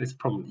 It's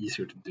probably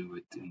easier to do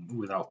it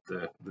without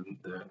the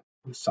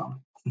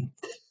sun.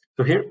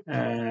 So here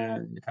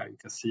you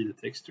can see the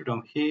texture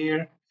down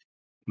here.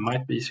 It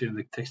might be easier in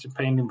the texture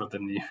painting, but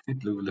then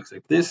it looks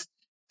like this.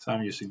 So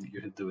I'm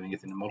doing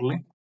it in the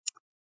modeling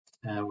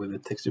with the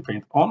texture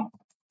paint on.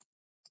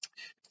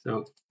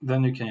 So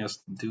then you can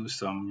just do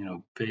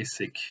some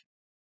basic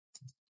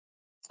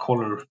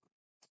color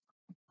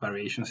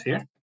variations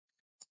here.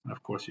 And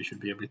of course, you should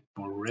be a bit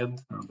more red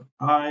around the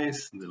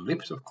eyes. The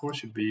lips, of course,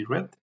 should be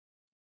red.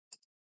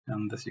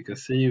 And as you can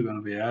see,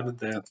 when we added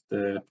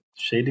the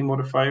shading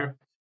modifier,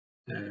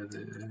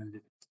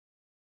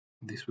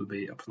 this will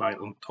be applied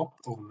on top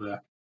of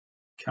the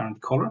current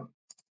color.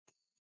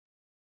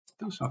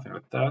 Do something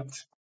like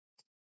that.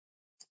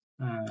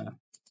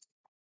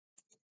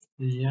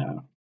 Yeah,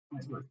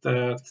 like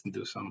that. And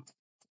do some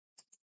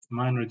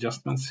minor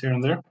adjustments here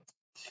and there.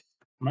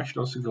 I'm actually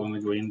also going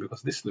to go in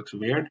because this looks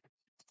weird.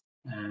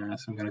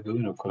 So I'm going to go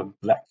in and call a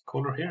black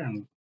color here,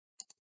 and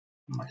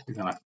I'm actually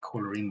going to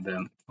color in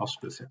the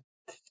nostrils here.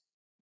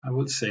 I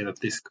would say that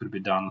this could be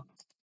done.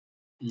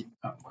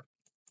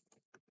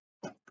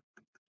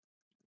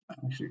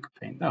 Actually, could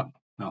paint. No,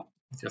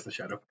 it's just a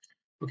shadow.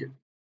 Okay,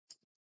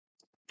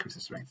 increase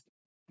the strength.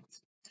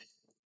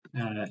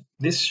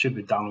 This should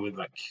be done with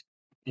like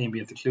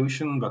ambient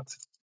occlusion, but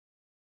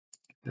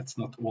that's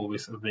not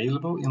always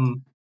available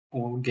in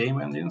all game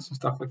engines and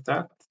stuff like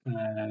that.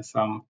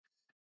 Some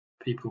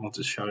people want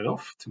to shut it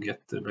off to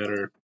get the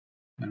better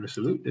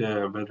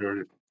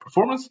better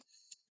performance.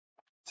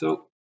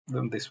 So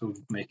then this will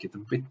make it a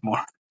bit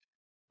more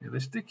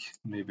realistic,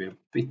 maybe a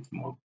bit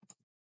more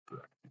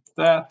like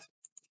that.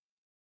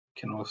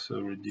 Can also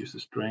reduce the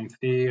strength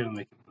here and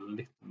make it a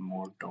little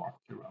more dark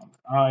around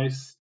the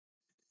eyes.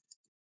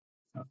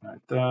 Something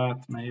like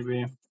that,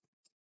 maybe.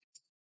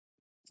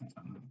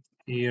 And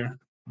here,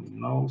 the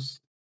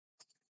nose.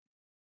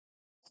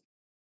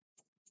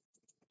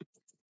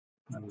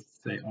 I would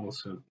say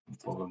also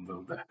bottom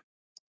of the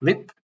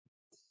lip.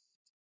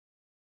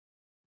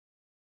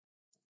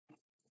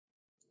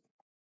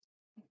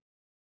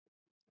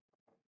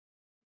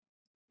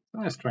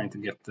 I'm just trying to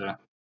get a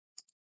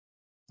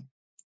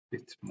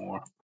bit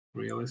more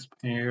realism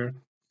here.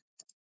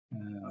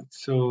 Like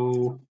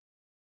so.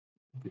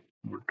 A bit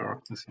more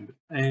darkness in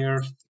the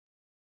ears.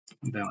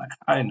 And then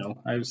I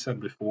know, I've said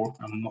before,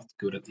 I'm not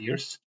good at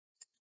ears.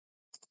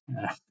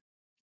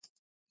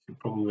 Should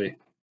probably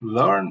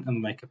learn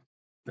and make a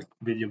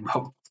video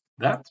about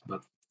that,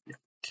 but yeah.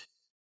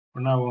 For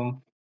now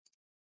on,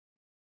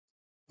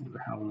 we'll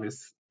handle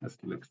this as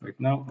it looks like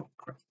now. Oh,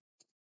 crap.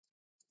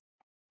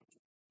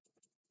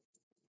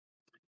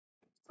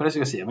 But as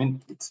you can see, I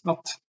mean, it's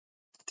not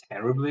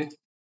terribly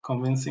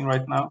convincing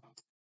right now,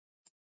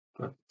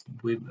 but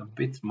with a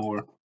bit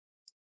more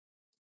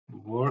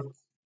work,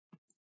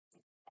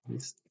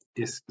 this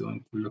is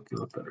going to look a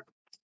lot better.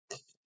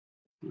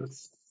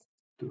 Let's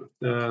do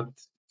that,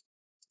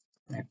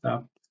 like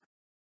that,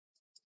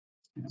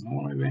 and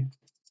more maybe.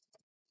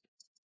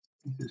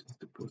 This is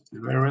supposed to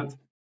be very red.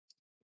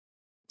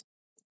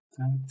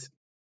 That.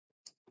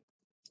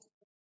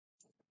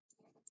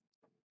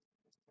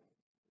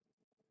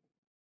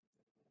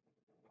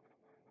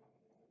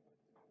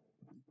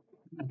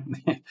 A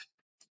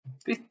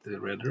bit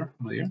redder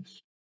on the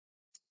ears.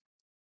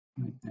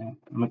 Okay.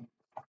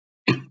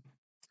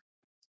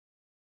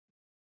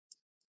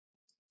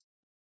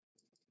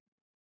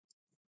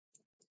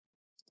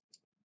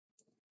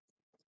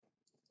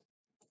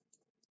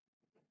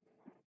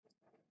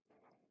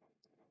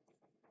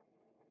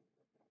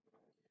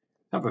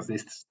 Sometimes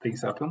these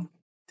things happen.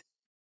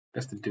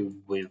 Has to do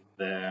with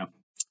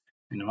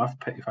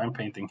if I'm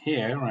painting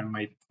here, I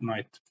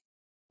might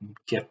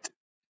get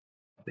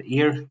the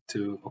ear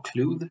to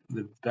occlude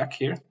the back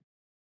here.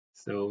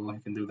 So I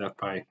can do that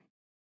by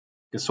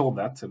can solve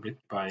that a bit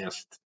by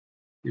just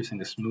using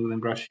the smoothing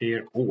brush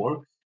here,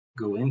 or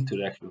go into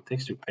the actual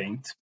texture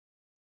paint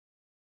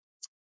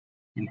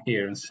in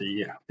here and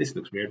see, yeah, this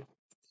looks weird.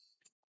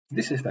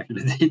 This is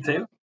actually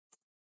detail.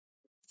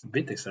 It's a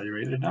bit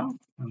exaggerated now,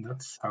 and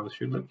that's how it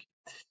should look.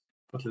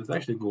 But let's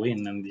actually go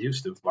in and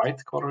use the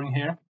white coloring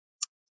here,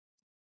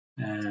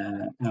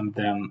 and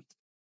then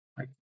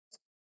like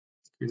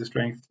increase the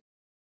strength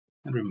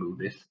and remove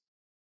this.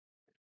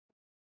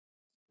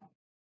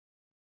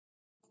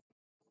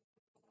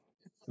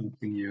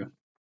 Something you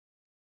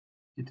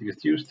need to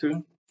get used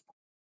to,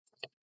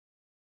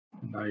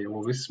 and I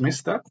always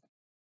miss that.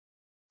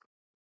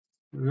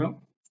 There we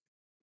go.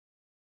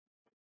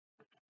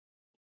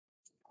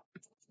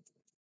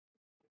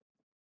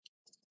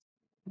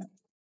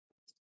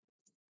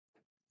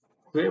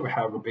 There we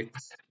have a bit,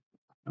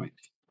 I mean,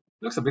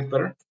 looks a bit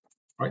better,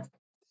 right?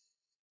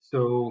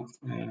 So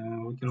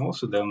we can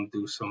also then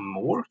do some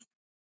more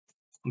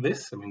on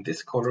this. I mean,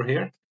 this color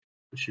here,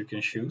 which you can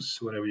choose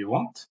whatever you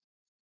want.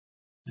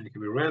 And it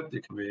can be red,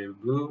 it can be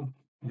blue,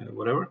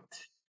 whatever.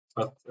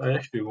 But I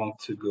actually want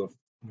to go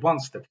one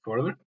step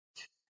further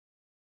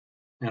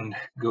and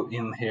go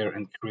in here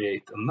and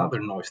create another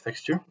noise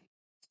texture.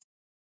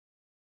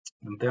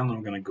 And then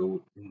I'm going to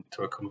go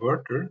into a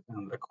converter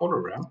and a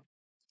color ramp.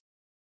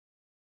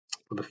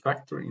 Put the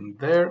factor in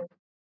there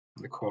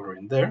and the color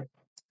in there.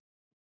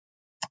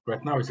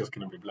 Right now it's just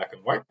going to be black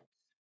and white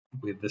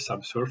with the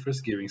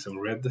subsurface giving some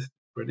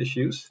reddish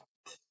hues.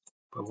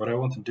 But what I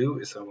want to do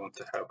is I want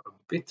to have a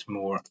bit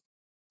more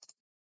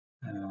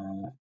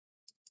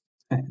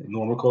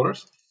normal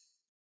colors.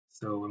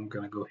 So I'm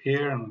going to go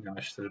here and I'm going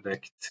to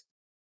select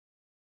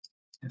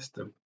just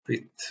a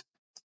bit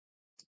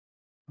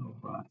of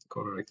a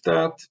color like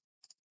that.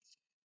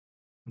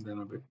 And then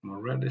a bit more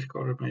reddish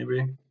color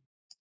maybe.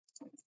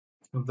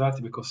 Of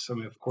that, because I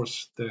mean, of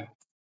course,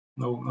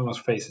 no one's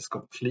face is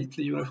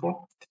completely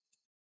uniform.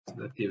 So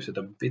that gives it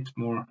a bit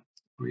more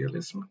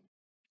realism.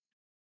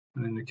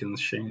 And then you can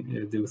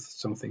do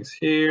some things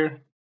here,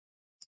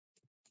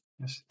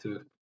 just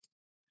to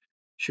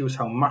choose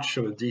how much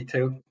of a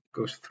detail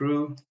goes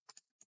through.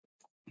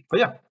 But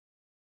yeah,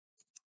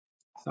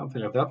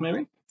 something like that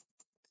maybe.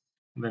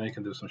 And then you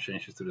can do some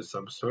changes to the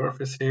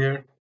subsurface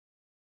here.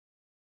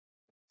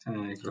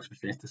 And you can also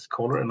change this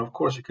color. And of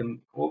course, you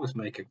can always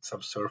make a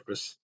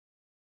subsurface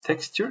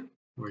texture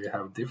where you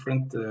have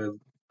different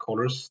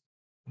colors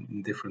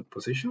in different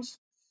positions.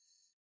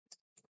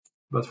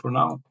 But for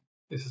now,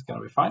 this is going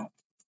to be fine.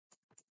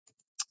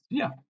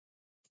 Yeah,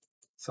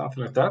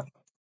 something like that.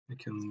 You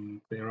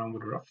can play around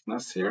with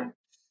roughness here.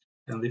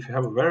 And if you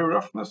have a very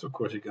roughness, of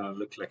course, you're going to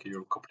look like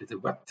you're completely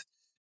wet.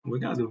 And we're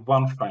going to do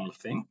one final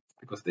thing,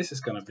 because this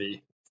is going to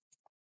be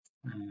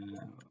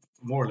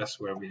more or less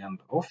where we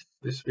end off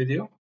this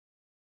video.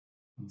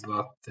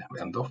 But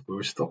where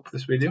we stop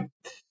this video.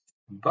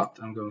 But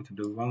I'm going to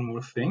do one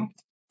more thing,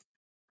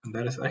 and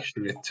that is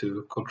actually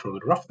to control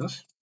the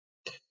roughness.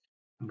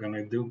 I'm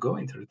going to go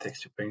into the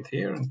texture paint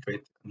here and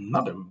create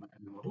another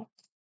model.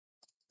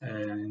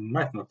 And it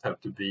might not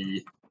have to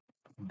be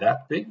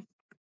that big.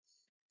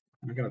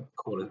 I'm going to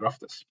call it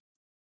roughness.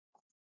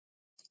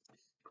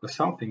 Because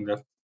something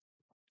that,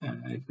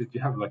 if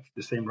you have like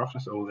the same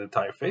roughness over the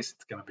entire face,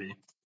 it's going to be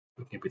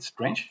looking a bit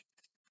strange.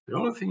 The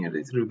only thing I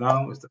need to do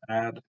now is to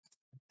add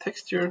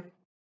texture,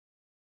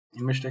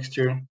 image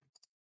texture,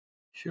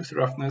 choose the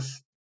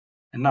roughness.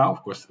 And now,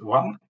 of course,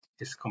 1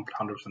 is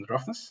 100%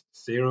 roughness,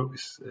 0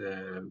 is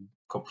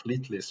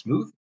completely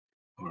smooth,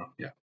 or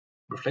yeah,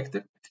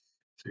 reflective.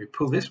 So you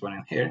pull this one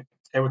in here,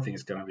 everything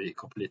is going to be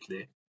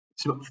completely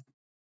smooth,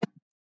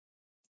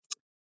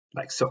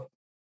 like so.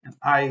 And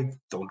I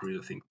don't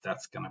really think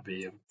that's going to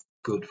be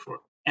good for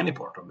any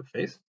part of the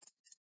face.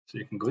 So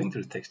you can go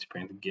into the texture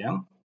paint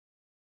again.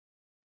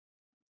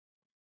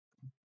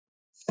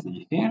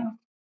 See here.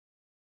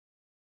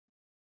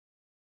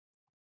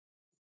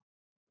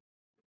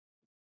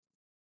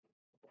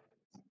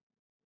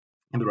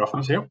 In the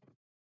roughness here,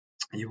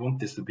 you want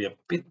this to be a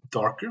bit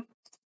darker.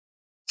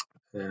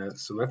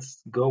 So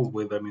let's go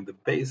with, I mean, the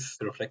base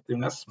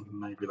reflectiveness,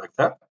 maybe like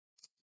that.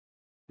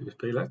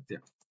 Display light, yeah,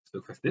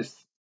 looks like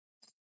this.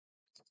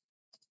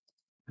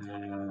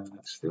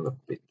 Still a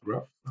bit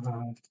rough,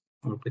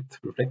 or a bit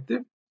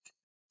reflective,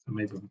 so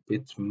maybe a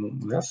bit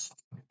less,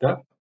 like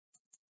that.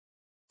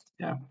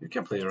 Yeah, you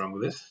can play around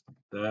with this.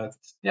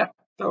 Yeah,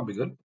 that'll be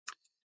good.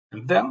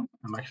 And then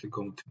I'm actually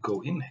going to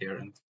go in here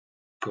and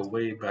go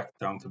way back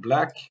down to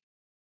black,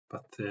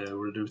 but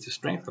reduce the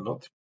strength a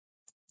lot.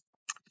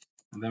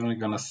 And then we're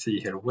gonna see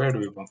here, where do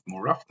we want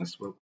more roughness?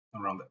 Well,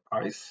 around the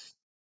eyes,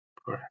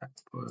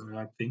 perhaps.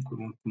 I think we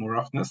want more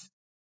roughness.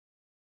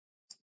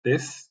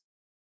 This,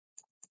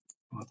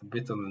 want a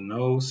bit on the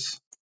nose,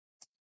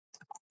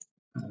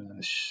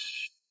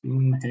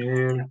 chin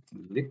here,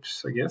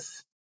 lips, I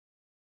guess.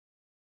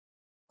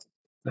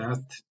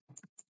 That,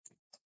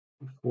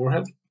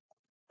 forehead,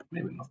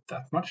 maybe not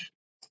that much.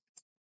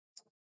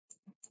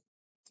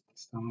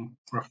 Some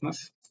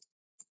roughness.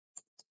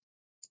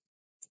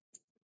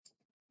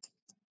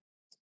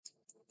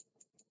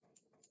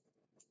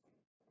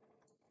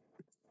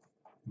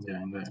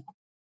 Yeah, in the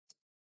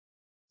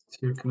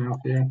tear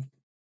canal here.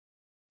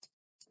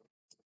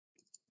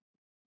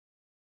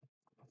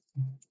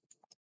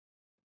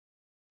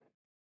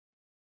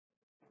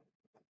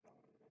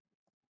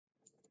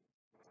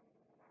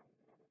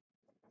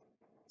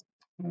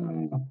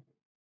 Uh,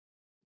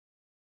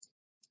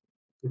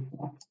 bit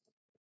more.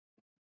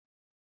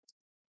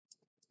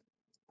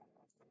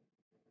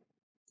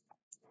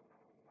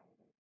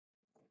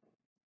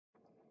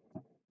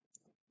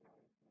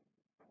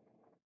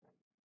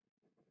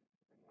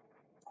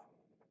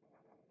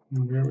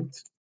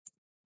 It.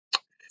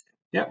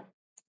 Yeah,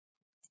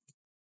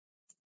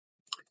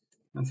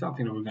 and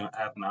something that we're going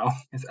to add now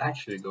is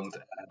actually going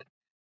to add,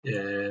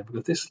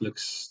 because this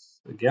looks,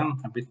 again,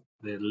 a bit,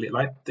 the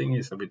lighting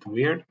is a bit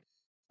weird.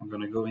 I'm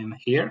going to go in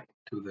here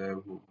to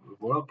the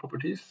world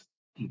properties,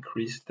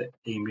 increase the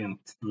ambient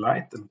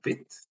light a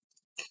bit.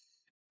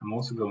 I'm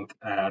also going to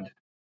add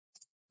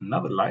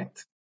another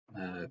light,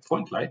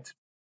 point light,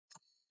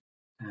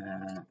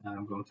 and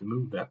I'm going to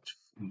move that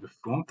in the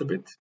front a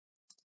bit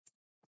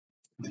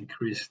and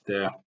increase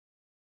the,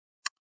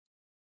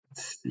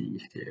 let's see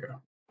here,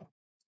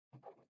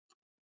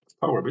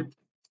 power a bit,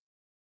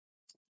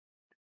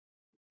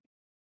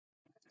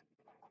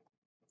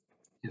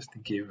 just to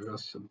give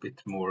us a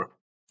bit more.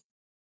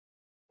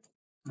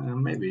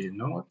 Maybe, you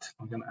know what,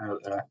 I'm going to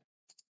add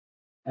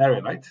a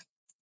area light,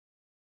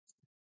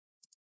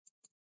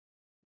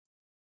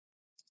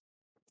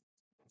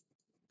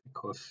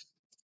 because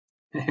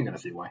you're going to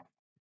see why.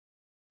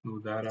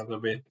 Move that out a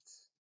bit,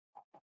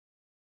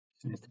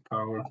 change the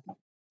power,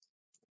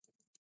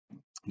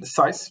 the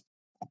size.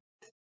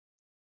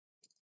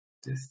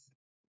 This.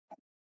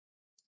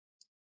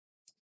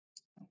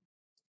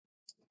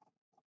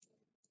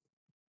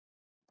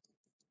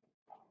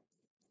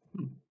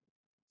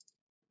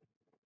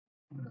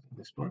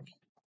 This work.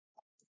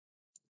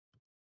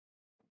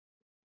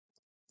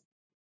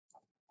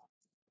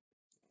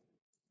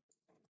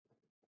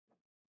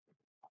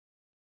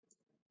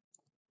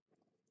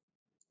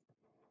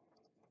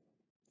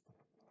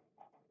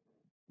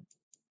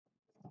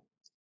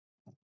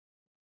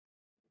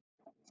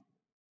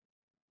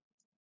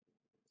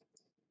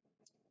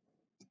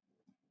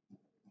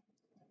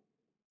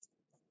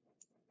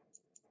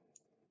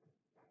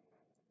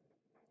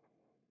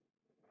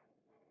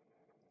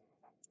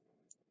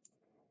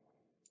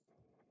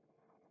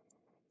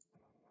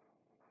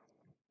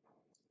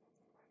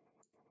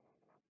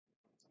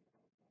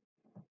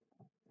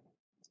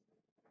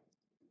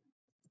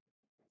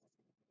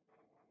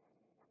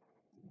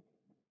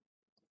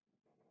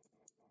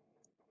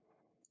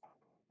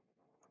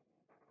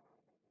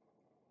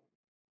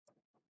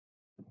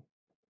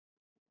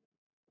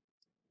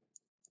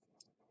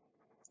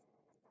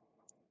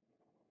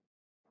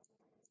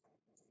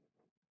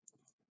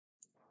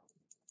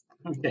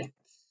 Okay,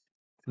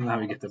 so now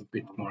we get a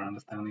bit more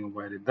understanding of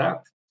why I did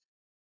that,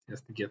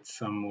 just to get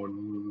some more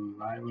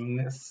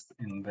liveliness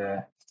in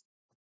the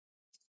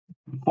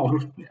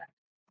model. Yeah,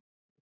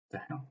 the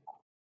hell.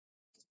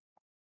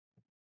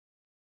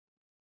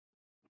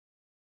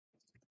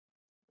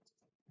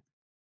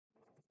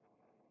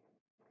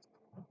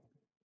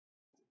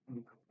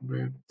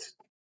 But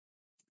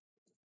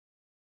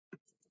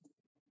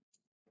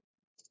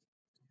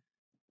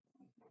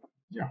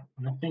yeah,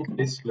 I think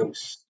this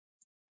looks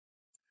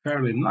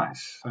fairly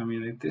nice. I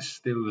mean, it is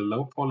still the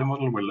low poly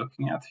model we're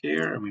looking at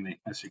here. I mean,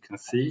 as you can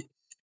see,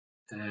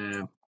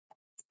 but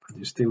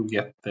you still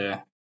get the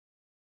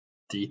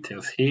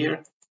details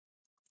here.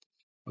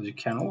 What you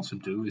can also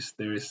do is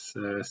there is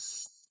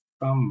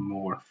some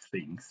more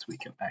things we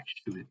can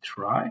actually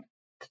try.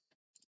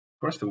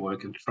 First of all, I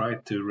can try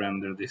to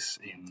render this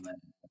in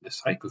the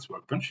cycles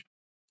workbench.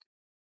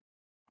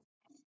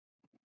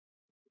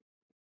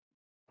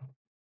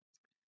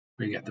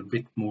 We get a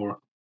bit more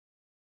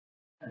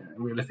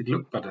realistic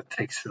look, but it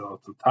takes a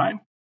lot of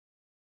time.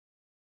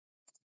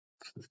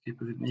 So let's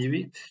keep it in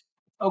EV.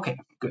 Okay,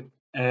 good.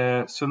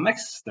 So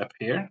next step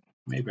here,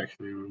 maybe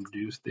actually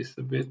reduce this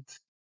a bit,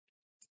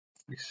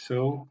 like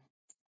so.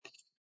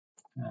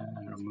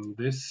 Remove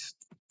this.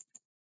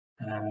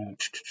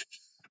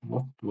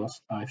 What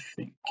was I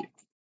thinking?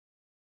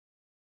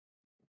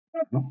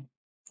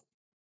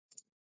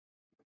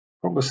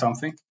 Probably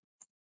something.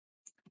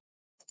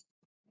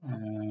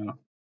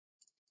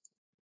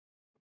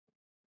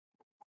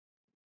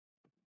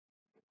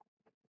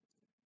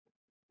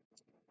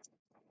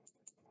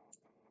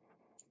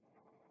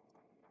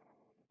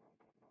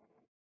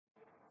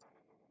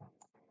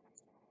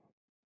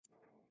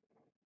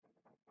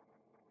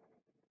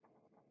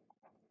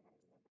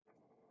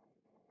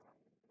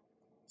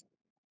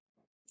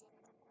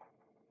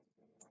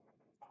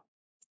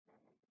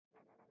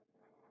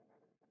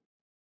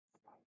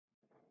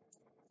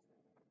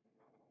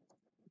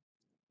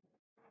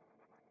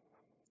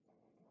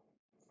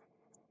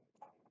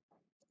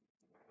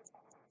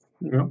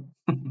 Yeah.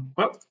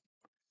 Well,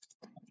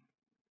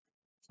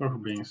 sorry for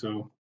being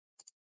so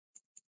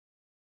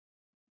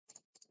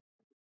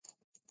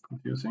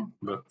confusing,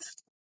 but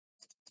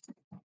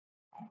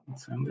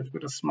let's end it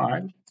with a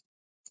smile.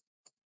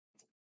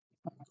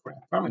 crap,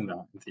 I'm in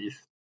the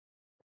teeth.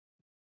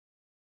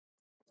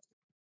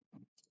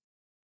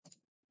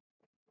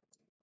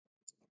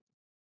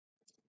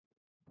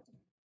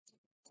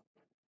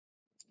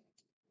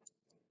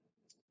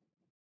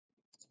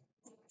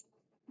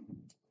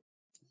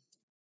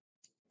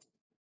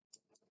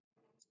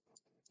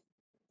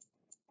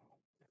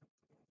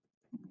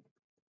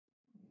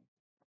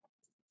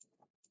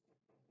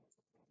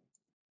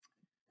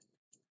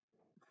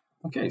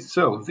 Okay,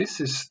 so this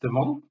is the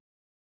model.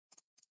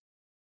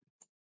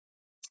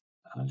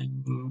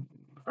 I'm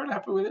very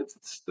happy with it.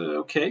 It's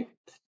okay.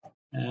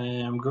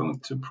 I'm going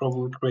to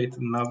probably create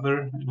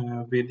another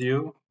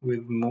video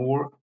with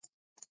more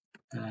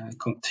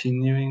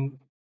continuing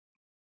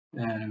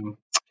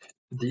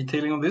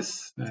detailing on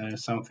this.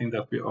 Something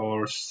that we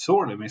are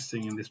sorely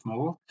missing in this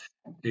model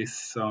is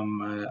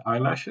some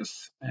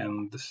eyelashes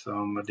and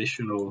some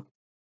additional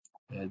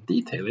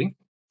detailing.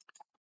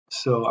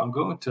 So I'm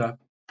going to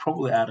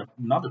probably add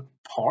another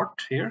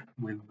part here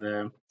with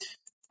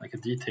like a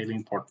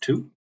detailing part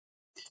 2.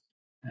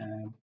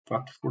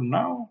 But for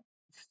now,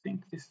 I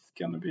think this is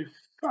gonna be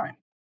fine.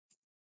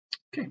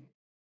 Okay.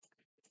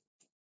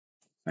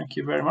 Thank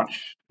you very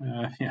much.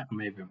 Yeah,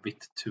 maybe a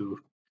bit too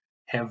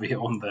heavy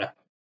on the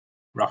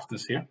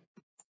roughness here.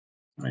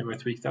 Maybe I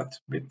tweak that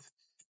a bit.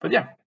 But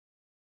yeah,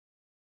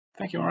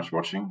 thank you very much for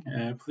watching.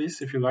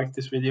 Please, if you like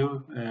this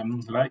video,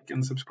 like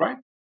and subscribe.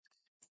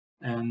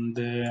 And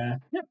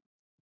yeah,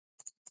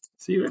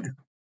 see you later.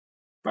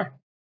 Bye.